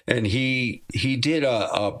 and he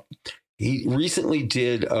recently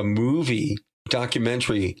did a movie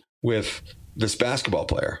documentary with this basketball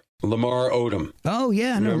player, Lamar Odom. Oh,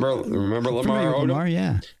 yeah. Remember Lamar Odom? Lamar,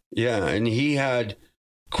 yeah. Yeah, and he had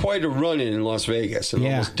quite a run in Las Vegas and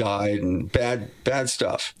almost died and bad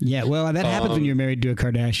stuff. Yeah, well, that happens when you're married to a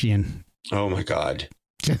Kardashian. Oh my God.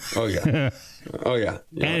 Oh yeah. Oh yeah.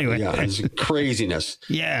 Anyway. Yeah, it's craziness.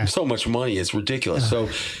 Yeah. So much money, it's ridiculous. So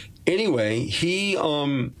anyway, he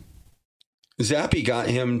Zappy got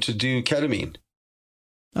him to do ketamine.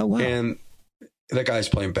 Oh, wow. And that guy's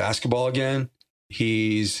playing basketball again.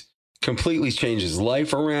 He's completely changed his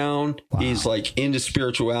life around. Wow. He's like into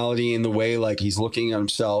spirituality in the way like he's looking at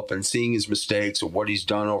himself and seeing his mistakes and what he's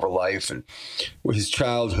done over life and his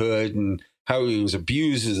childhood and how he was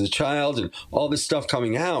abused as a child and all this stuff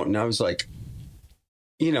coming out. And I was like,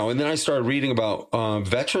 and then I started reading about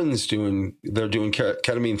veterans doing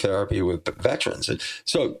ketamine therapy with veterans. And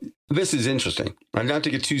so this is interesting. Not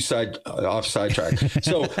to get too sidetrack.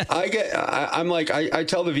 So I'm like, I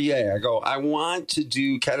tell the VA, I go, I want to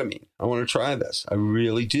do ketamine. I want to try this. I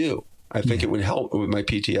really do. I think it would help with my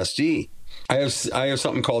PTSD. I have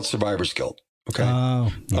something called survivor's guilt. Okay.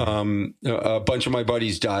 Oh, yeah. A bunch of my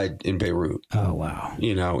buddies died in Beirut. Oh, wow.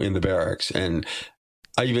 In the barracks. And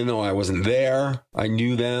even though I wasn't there, I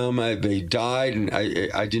knew them. They died, and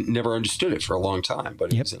I never understood it for a long time.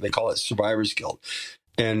 But they call it survivor's guilt.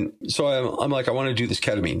 And so I'm like, I want to do this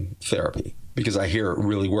ketamine therapy because I hear it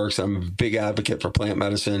really works. I'm a big advocate for plant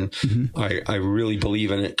medicine. Mm-hmm. I really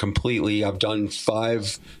believe in it completely. I've done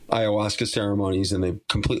 5 ayahuasca ceremonies and they've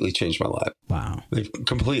completely changed my life. Wow. They've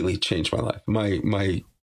completely changed my life. My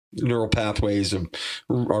neural pathways are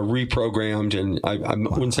reprogrammed, and I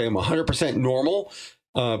wouldn't say I'm 100% normal,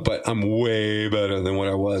 but I'm way better than what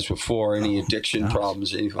I was before. Any addiction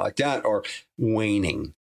problems, anything like that, are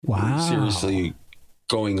waning. Wow. Seriously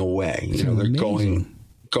going away. That's they're amazing.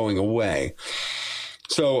 going away.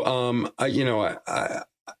 So,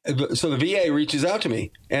 so the VA reaches out to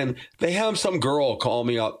me and they have some girl call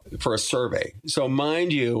me up for a survey. So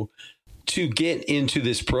mind you, to get into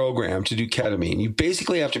this program, to do ketamine, you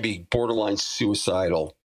basically have to be borderline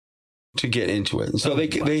suicidal to get into it. And so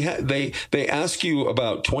they ask you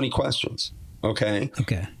about 20 questions. Okay.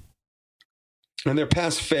 Okay. And they're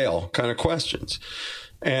pass fail kind of questions.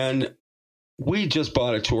 And we just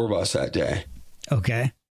bought a tour bus that day.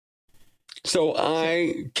 Okay. So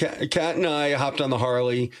Kat and I hopped on the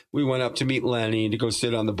Harley. We went up to meet Lenny to go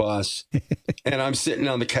sit on the bus. And I'm sitting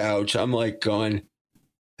on the couch. I'm like going,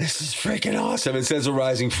 this is freaking awesome. It says a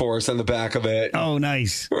Rising Force on the back of it. Oh,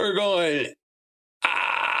 nice. We're going,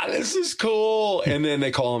 this is cool. And then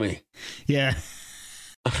they call me. Yeah.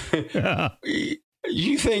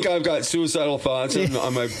 You think I've got suicidal thoughts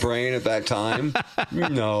on my brain at that time?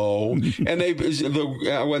 No. And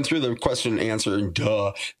I went through the question and answer and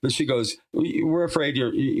But she goes, we're afraid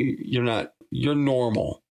you're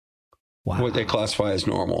normal. Wow. What they classify as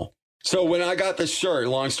normal. So when I got this shirt,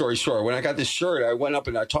 long story short, I went up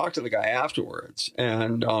and I talked to the guy afterwards,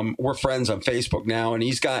 and we're friends on Facebook now. And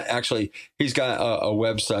he's got a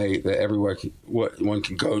website that one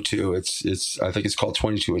can go to. I think it's called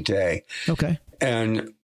 22 a Day. Okay.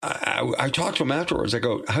 And I talked to him afterwards. I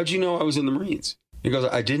go, how'd you know I was in the Marines? He goes,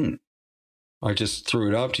 I didn't. I just threw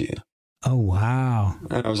it up to you. Oh, wow.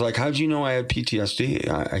 And I was like, how'd you know I had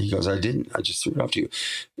PTSD? He goes, I didn't. I just threw it up to you.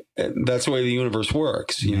 And that's the way the universe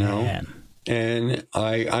works, know? And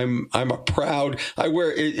I'm a proud, I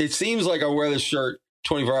wear, it seems like I wear this shirt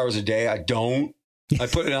 24 hours a day. I don't. I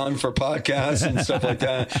put it on for podcasts and stuff like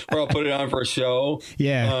that, or I'll put it on for a show.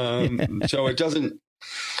 Yeah. So it doesn't,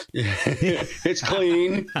 it's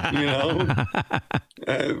clean,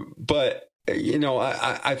 but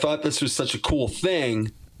I thought this was such a cool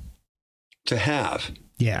thing to have.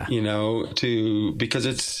 Yeah. Because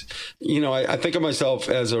it's, I think of myself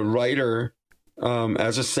as a writer,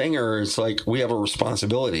 as a singer. It's like we have a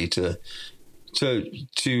responsibility to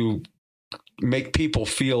make people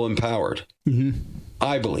feel empowered. Mm-hmm.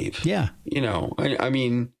 I believe. Yeah. I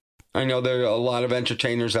mean, I know there are a lot of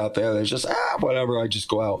entertainers out there that's just, whatever. I just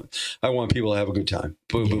go out. I want people to have a good time.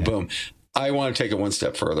 Boom, boom, boom. I want to take it one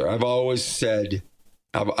step further. I've always said,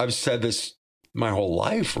 I've said this my whole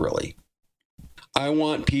life, really. I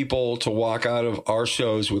want people to walk out of our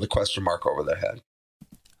shows with a question mark over their head.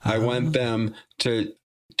 I want them to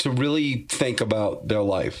really think about their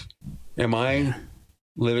life. Am I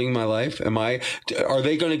living my life? Are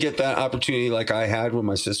they going to get that opportunity like I had when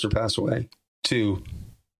my sister passed away to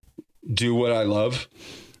do what I love?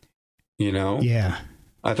 Yeah.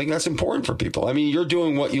 I think that's important for people. I mean, you're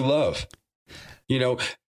doing what you love.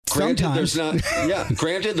 Granted, Sometimes.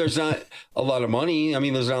 Granted, there's not a lot of money. I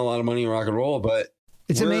mean, there's not a lot of money in rock and roll, but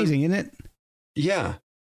it's amazing, isn't it? Yeah.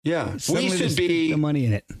 Yeah. Suddenly we should be the money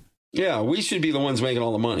in it. Yeah. We should be the ones making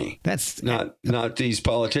all the money. That's not these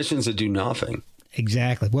politicians that do nothing.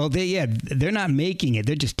 Exactly. Well, they're not making it.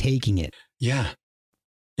 They're just taking it. Yeah.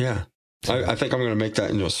 Yeah. I think I'm going to make that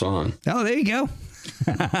into a song. Oh, there you go.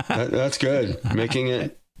 That's good. Making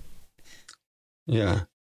it. Yeah.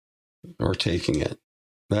 Or taking it.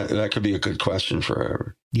 That could be a good question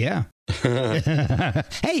for. Yeah.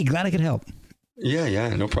 Hey, glad I could help.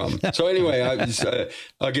 Yeah, no problem. So anyway,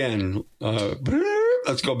 again,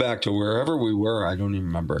 let's go back to wherever we were. I don't even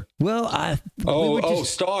remember. Well,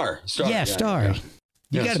 Star. Yeah, Star.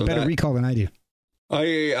 You got a better recall than I do.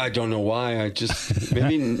 I don't know why. I just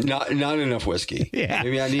maybe not enough whiskey. Yeah,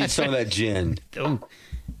 maybe I need some of that gin. Oh.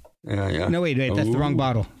 Yeah. No, wait, that's the wrong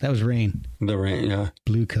bottle. That was Rain. The Rain, yeah.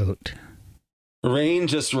 Blue Coat. Rain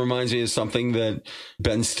just reminds me of something that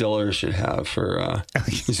Ben Stiller should have for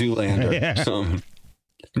Zoolander.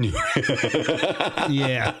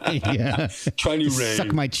 Yeah. Try new Rain.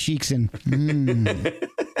 Suck my cheeks in.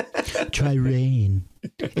 Try Rain.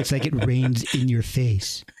 It's like it rains in your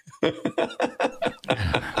face. So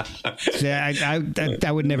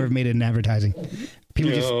I would never have made it in advertising.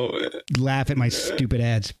 People just laugh at my stupid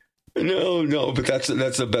ads. No, but that's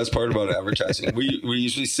the best part about advertising. We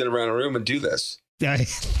usually sit around a room and do this.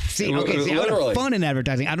 See, I would have fun in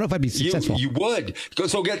advertising. I don't know if I'd be successful. You would.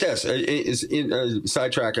 So get this. It's in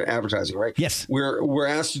sidetrack in advertising, right? Yes. We're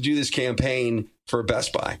asked to do this campaign for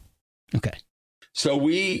Best Buy. Okay. So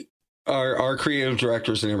our creative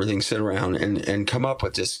directors and everything sit around and come up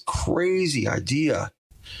with this crazy idea.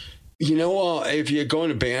 If you're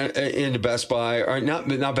going into Best Buy, or not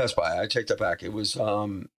Best Buy, I take that back. It was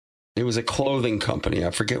a clothing company.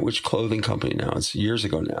 I forget which clothing company now. It's years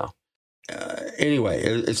ago now. Anyway,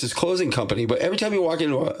 it's this clothing company. But every time you walk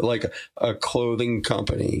into a clothing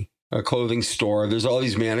company, a clothing store, there's all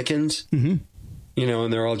these mannequins, and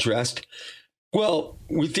they're all dressed. Well,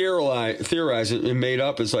 we theorized it and made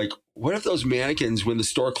up as like, what if those mannequins, when the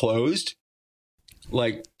store closed,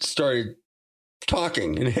 started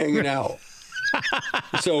talking and hanging out?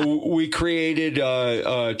 So we created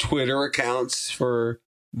Twitter accounts for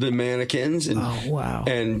the mannequins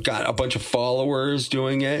and got a bunch of followers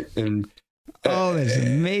doing it. And that's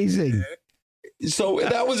amazing. So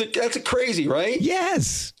that's crazy, right?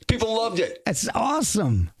 Yes. People loved it. That's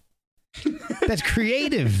awesome. That's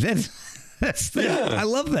creative. I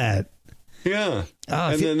love that. Yeah.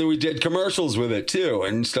 Then we did commercials with it too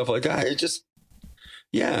and stuff like that. It just,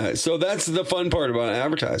 so that's the fun part about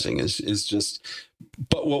advertising is just,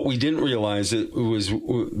 but what we didn't realize it was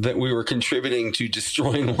that we were contributing to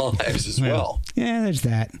destroying lives as well. Yeah, there's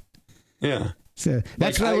that. Yeah. So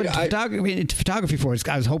that's what I went into photography for.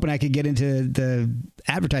 I was hoping I could get into the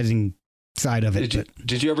advertising side of it.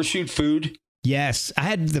 Did you ever shoot food? Yes. I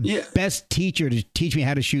had the best teacher to teach me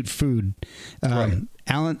how to shoot food. Right.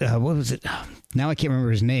 Alan, what was it? Now I can't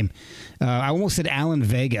remember his name. I almost said Alan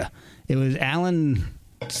Vega. It was Alan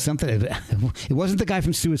something. It wasn't the guy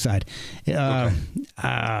from Suicide. Alan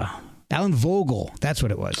Vogel. That's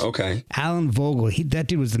what it was. Okay. Alan Vogel. That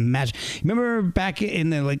dude was the magic. Remember back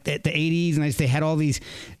in the 80s and they had all these,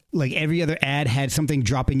 every other ad had something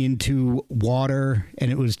dropping into water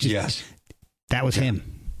and it was just, that was him.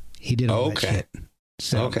 He did all that shit.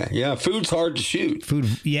 So, okay. Yeah. Food's hard to shoot.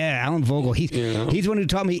 Alan Vogel. He's the one who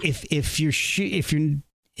taught me if you're shooting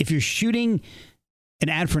an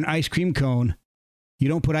ad for an ice cream cone, you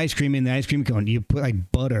don't put ice cream in the ice cream cone. You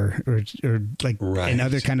put butter or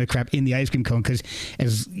another kind of crap in the ice cream cone because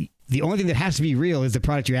the only thing that has to be real is the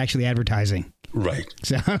product you're actually advertising. Right.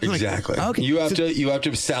 So exactly. Okay. You have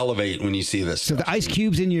to salivate when you see this. So the ice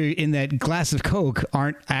cubes in that glass of Coke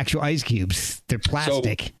aren't actual ice cubes. They're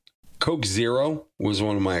plastic. Coke Zero was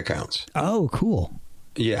one of my accounts. Oh, cool.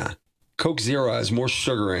 Yeah. Coke Zero has more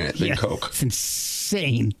sugar in it than Coke. It's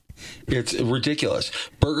insane. It's ridiculous.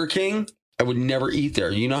 Burger King, I would never eat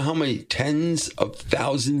there. You know how many tens of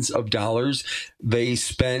thousands of dollars they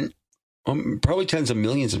spent? Probably tens of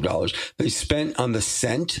millions of dollars they spent on the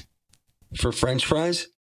cent for French fries?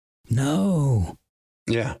 No.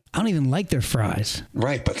 Yeah. I don't even like their fries.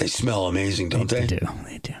 Right, but they smell amazing, don't they?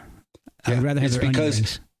 They do. I would rather have their onion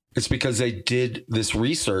rings. It's because they did this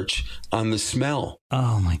research on the smell.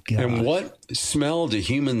 Oh, my God. And what smell do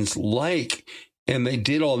humans like? And they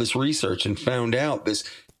did all this research and found out this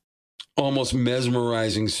almost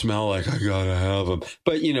mesmerizing smell, like, I gotta have them.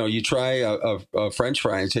 But, you try a French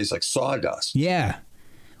fry and it tastes like sawdust. Yeah,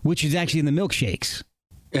 which is actually in the milkshakes.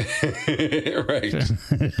 Right.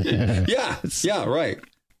 Yeah, right.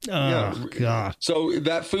 Oh, God. So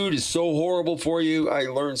that food is so horrible for you. I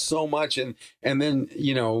learned so much. And then,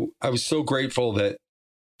 I was so grateful that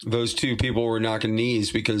those two people were knocking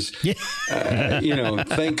knees because,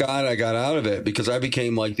 thank God I got out of it, because I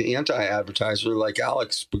became like the anti-advertiser, like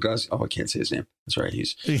Alex, because, I can't say his name. That's right.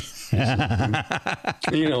 He's like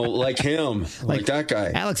him, like that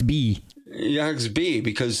guy. Alex B. Alex B,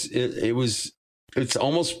 because it's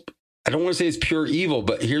almost, I don't want to say it's pure evil,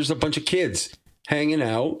 but here's a bunch of kids hanging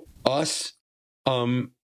out, us,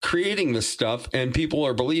 creating this stuff, and people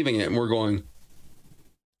are believing it. And we're going,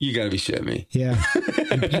 you got to be shitting me. Yeah.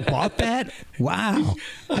 You bought that? Wow.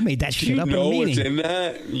 I made that shit up in a meeting. You know what's in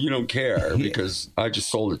that? You don't care because I just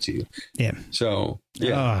sold it to you. Yeah. So,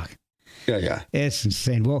 yeah. Yeah. It's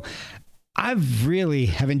insane. Well, I've really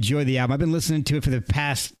have enjoyed the album. I've been listening to it for the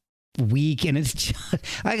past week, and it's just,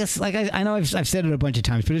 I guess, like I know I've said it a bunch of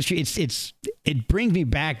times, but it brings me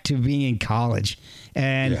back to being in college,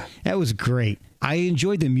 and that was great. I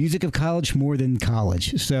enjoyed the music of college more than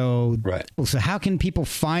college. So, So how can people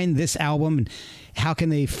find this album, and how can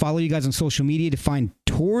they follow you guys on social media to find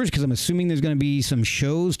tours? Because I'm assuming there's going to be some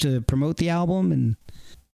shows to promote the album. And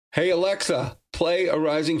hey, Alexa, play A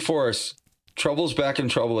Rising Force. Trouble's back in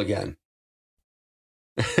trouble again.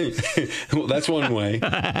 Well, that's one way.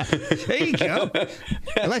 There you go.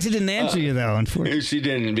 Alexa didn't answer you, though, unfortunately. She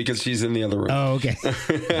didn't, because she's in the other room. Oh, okay.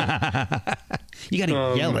 You got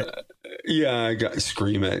to yell it. Yeah, I got to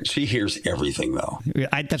scream it. She hears everything, though.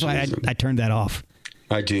 That's why I turned that off.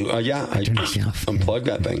 I do. I turned it off. Unplugged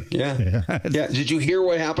that thing. Yeah. Yeah. Did you hear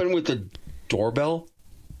what happened with the doorbell?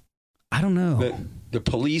 I don't know. The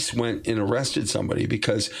police went and arrested somebody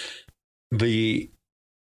because the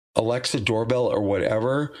Alexa doorbell or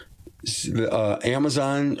whatever,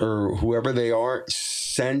 Amazon or whoever they are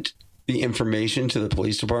sent the information to the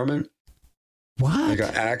police department. What? They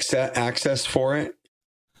got access for it.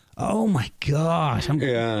 Oh my gosh!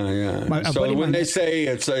 Yeah. So when they say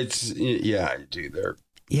it's dude, a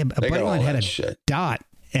buddy of mine had a Dot,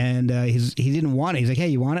 and he didn't want it. He's like, "Hey,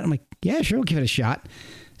 you want it?" I'm like, "Yeah, sure, we'll give it a shot."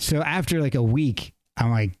 So after like a week,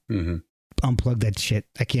 I'm like, "Unplug that shit.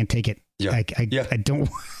 I can't take it. Yeah. I don't."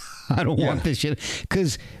 I don't want this shit,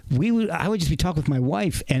 because I would just be talking with my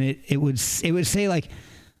wife, and it would say like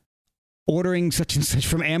ordering such and such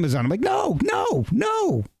from Amazon. I'm like, no,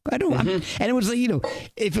 I don't. And it was like,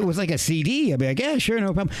 if it was like a CD, I'd be like, yeah, sure,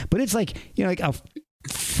 no problem. But it's like, like a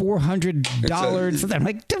 $400. I'm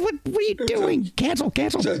like, what are you doing? Cancel.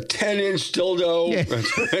 It's a 10-inch dildo. Yeah.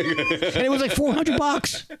 And it was like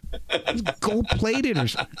 $400. Gold plated or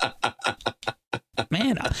something.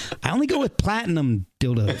 Man, I only go with platinum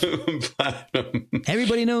dildos. Platinum.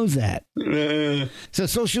 Everybody knows that. So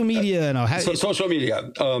social media, social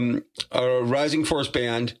media,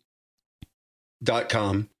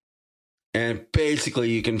 risingforceband.com, and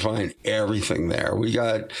basically you can find everything there. We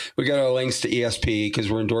got our links to ESP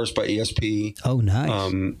because we're endorsed by ESP. Oh,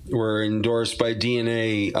 nice. We're endorsed by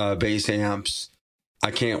DNA bass amps.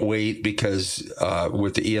 I can't wait because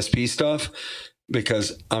with the ESP stuff,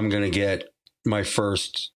 because I'm gonna get my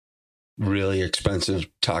first really expensive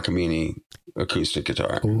Takamine acoustic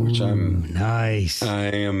guitar, which I'm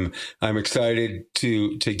excited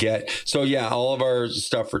to get. So yeah, all of our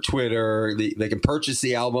stuff for Twitter, they can purchase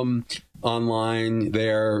the album online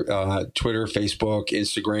there, Twitter, Facebook,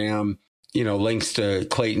 Instagram, links to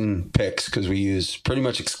Clayton picks, because we use pretty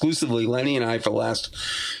much exclusively, Lenny and I for the last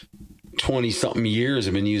 20 something years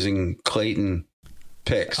have been using Clayton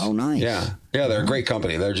picks. Oh, nice. Yeah, they're a great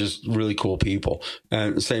company. They're just really cool people.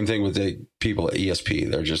 And same thing with the people at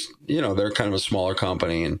ESP. They're just, they're kind of a smaller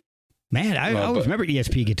company. And man, I always remember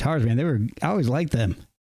ESP guitars, man. I always liked them.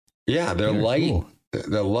 Yeah, they're light. Cool.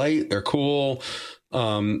 They're light. They're cool.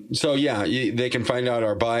 So yeah, they can find out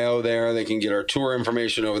our bio there. They can get our tour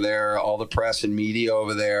information over there, all the press and media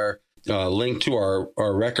over there. link to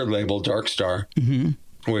our record label, Dark Star,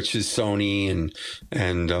 which is Sony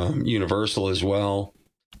and Universal as well.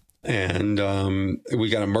 And we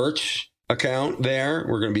got a merch account there.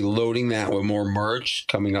 We're going to be loading that with more merch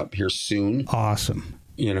coming up here soon. Awesome.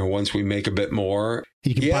 Once we make a bit more.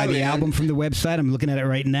 You can buy the album from the website. I'm looking at it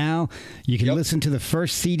right now. You can listen to the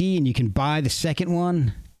first CD and you can buy the second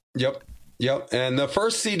one. Yep. And the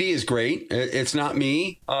first CD is great. It's not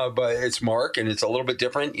me, but it's Mark, and it's a little bit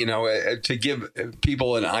different, to give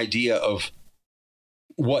people an idea of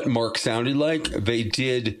what Mark sounded like. They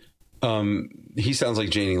did. He sounds like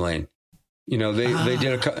Janie Lane. They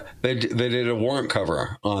did a Warrant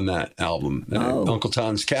cover on that album, Uncle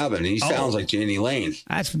Tom's Cabin. And he sounds like Janie Lane.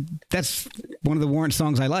 That's one of the Warrant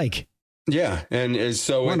songs I like. Yeah, and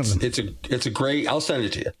so it's a great. I'll send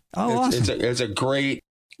it to you. Awesome. It's a great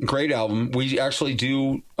album. We actually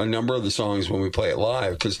do a number of the songs when we play it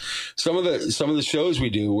live, because some of the shows we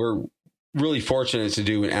do, we're really fortunate to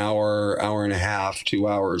do an hour and a half, 2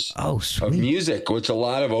 hours of music, which a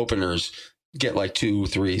lot of openers get like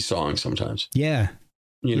 2-3 songs sometimes. Yeah.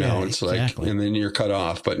 It's exactly. Like, and then you're cut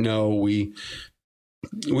off. But no, we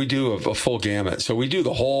do a full gamut. So we do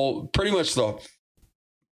the whole, pretty much the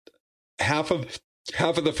half of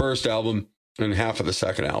the first album and half of the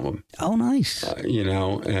second album. Oh, nice.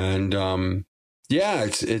 And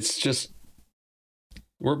it's just,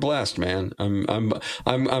 we're blessed, man.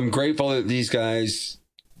 I'm grateful that these guys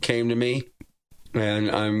came to me.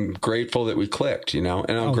 And I'm grateful that we clicked, and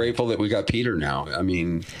I'm grateful that we got Peter now. I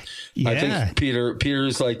mean, I think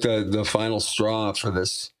Peter's like the final straw for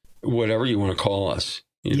this, whatever you want to call us,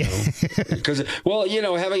 because,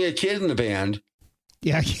 having a kid in the band.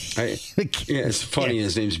 Yeah. It's funny.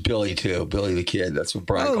 His name's Billy too. Billy the Kid. That's what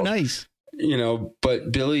Brian called. Nice.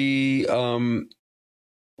 But Billy,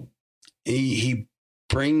 he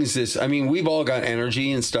brings this. I mean, we've all got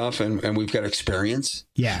energy and stuff, and we've got experience.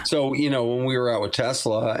 Yeah. So when we were out with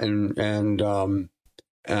Tesla and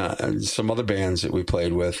some other bands that we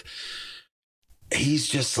played with, he's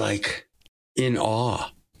just like in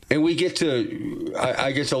awe, and we get to.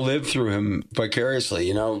 I get to live through him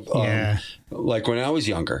vicariously. Like when I was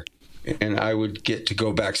younger, and I would get to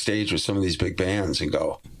go backstage with some of these big bands and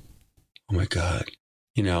go, "Oh my God."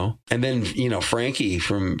 And then, Frankie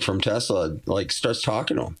from Tesla, like, starts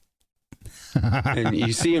talking to him. And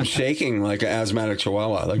you see him shaking like an asthmatic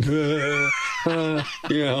chihuahua, like,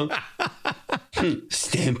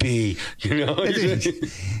 Stimpy,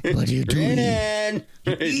 What are you doing?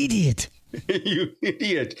 You idiot. You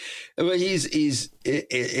idiot. But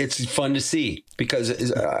it's fun to see, because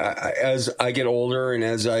as I get older and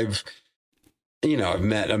as I've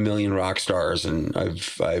met a million rock stars, and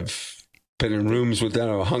I've been in rooms with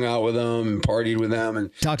them, hung out with them, and partied with them, and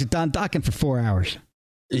talked to Don Dokken for 4 hours.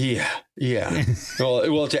 Yeah.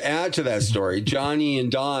 Well, to add to that story, Johnny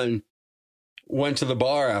and Don went to the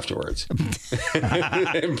bar afterwards,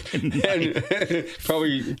 and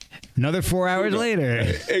probably another 4 hours later.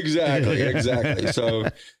 Exactly. So,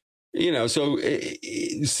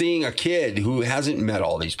 seeing a kid who hasn't met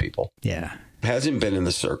all these people, hasn't been in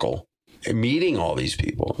the circle, meeting all these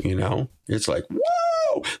people, it's like, whoa.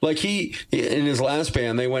 Like he, in his last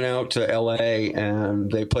band, they went out to LA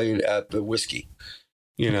and they played at the Whiskey,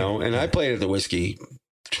 and I played at the Whiskey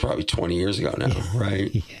probably 20 years ago now.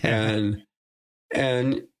 Right. Yeah.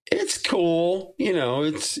 And it's cool.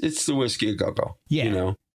 It's the Whiskey a Go-Go,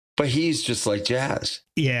 but he's just like jazz.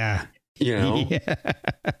 Yeah. And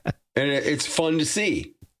it's fun to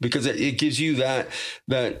see, because it gives you that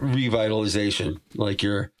revitalization. Like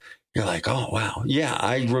you're like, oh, wow. Yeah,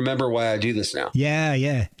 I remember why I do this now.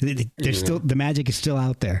 Yeah. There's still, the magic is still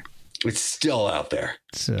out there. It's still out there.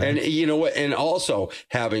 So. And you know what? And also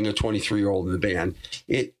having a 23-year-old in the band,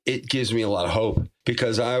 it gives me a lot of hope,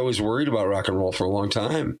 because I was worried about rock and roll for a long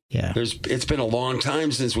time. Yeah. It's been a long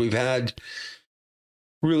time since we've had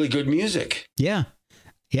really good music. Yeah.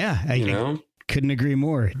 I couldn't agree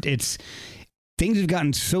more. Things have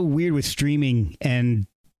gotten so weird with streaming and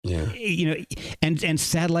and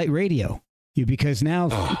satellite radio, because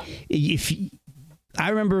now I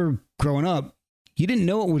remember growing up, you didn't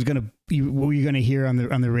know what were you going to hear on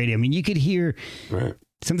the radio. I mean, you could hear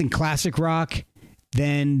something classic rock,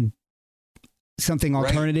 then something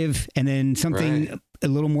alternative, and then something a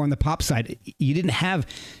little more on the pop side. You didn't have,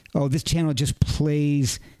 this channel just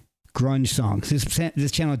plays grunge songs.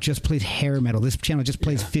 This channel just plays hair metal. This channel just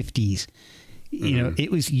plays 50s.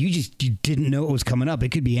 It was, you didn't know it was coming up. It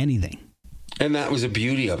could be anything. And that was the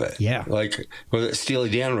beauty of it. Yeah. Like, Steely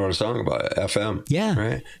Dan wrote a song about it, FM. Yeah.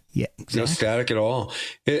 Right. Yeah. Exactly. No static at all.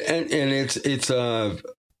 And it's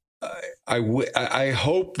I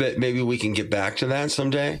hope that maybe we can get back to that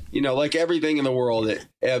someday. Like everything in the world, it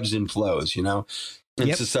ebbs and flows,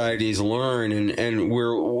 and societies learn. And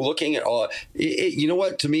we're looking at all, you know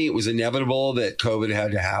what, to me, it was inevitable that COVID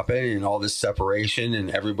had to happen and all this separation and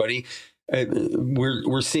everybody.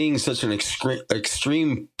 We're seeing such an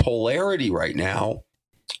extreme polarity right now.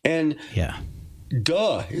 And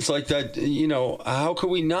it's like that, how could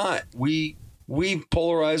we not? We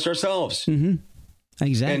polarized ourselves. Mm-hmm.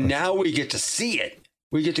 Exactly. And now we get to see it.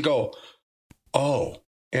 We get to go, oh,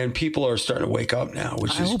 and people are starting to wake up now,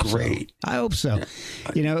 which is great. I hope so.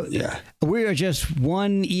 We are just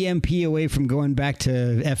one EMP away from going back to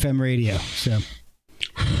FM radio. So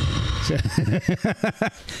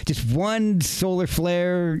just one solar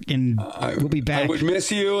flare and we'll be back. I would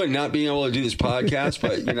miss you and not being able to do this podcast,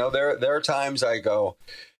 but there are times I go,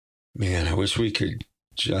 man, I wish we could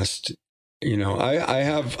just,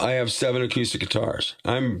 I have 7 acoustic guitars.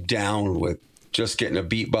 I'm down with just getting a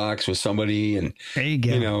beatbox with somebody and there you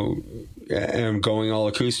go. And I'm going all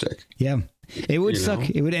acoustic. Yeah. It would suck.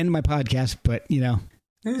 It would end my podcast, but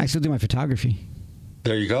I still do my photography.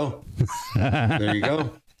 There you go. There you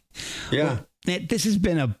go. Yeah. Well, this has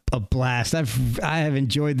been a blast. I have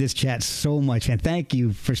enjoyed this chat so much, man. Thank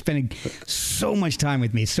you for spending so much time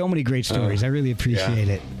with me. So many great stories. I really appreciate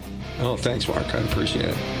it. Oh, thanks, Mark. I appreciate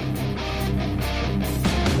it.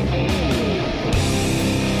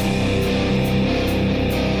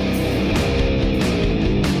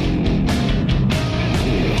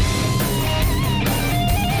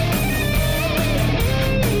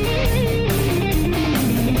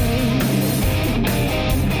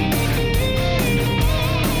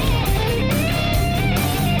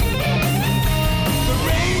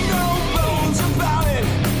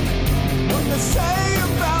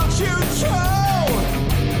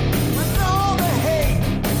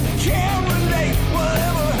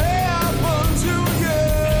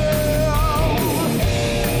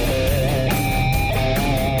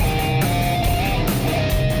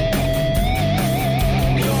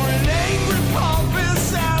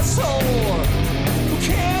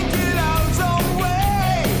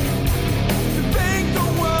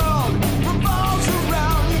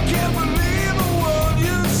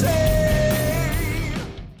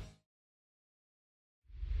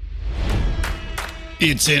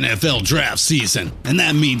 It's NFL draft season, and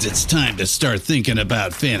that means it's time to start thinking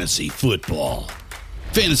about fantasy football.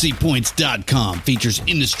 FantasyPoints.com features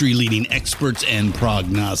industry-leading experts and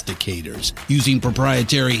prognosticators using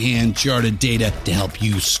proprietary hand-charted data to help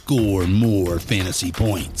you score more fantasy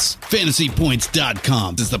points.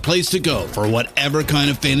 FantasyPoints.com is the place to go for whatever kind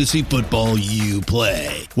of fantasy football you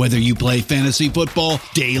play. Whether you play fantasy football,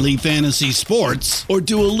 daily fantasy sports, or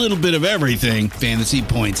do a little bit of everything, Fantasy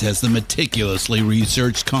Points has the meticulously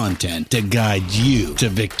researched content to guide you to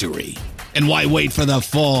victory. And why wait for the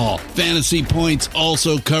fall? Fantasy Points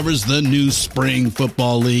also covers the new spring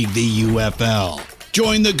football league, the UFL.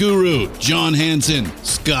 Join the guru, John Hansen,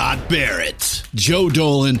 Scott Barrett, Joe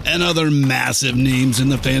Dolan, and other massive names in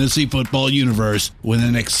the fantasy football universe with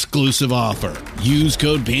an exclusive offer. Use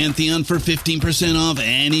code Pantheon for 15% off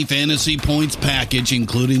any Fantasy Points package,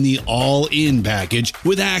 including the all-in package,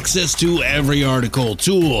 with access to every article,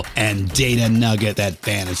 tool, and data nugget that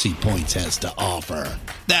Fantasy Points has to offer.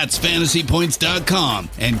 That's FantasyPoints.com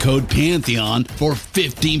and code Pantheon for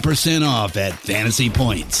 15% off at Fantasy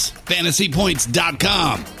Points.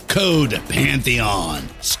 FantasyPoints.com, code Pantheon.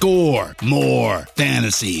 Score more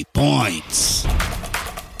fantasy points.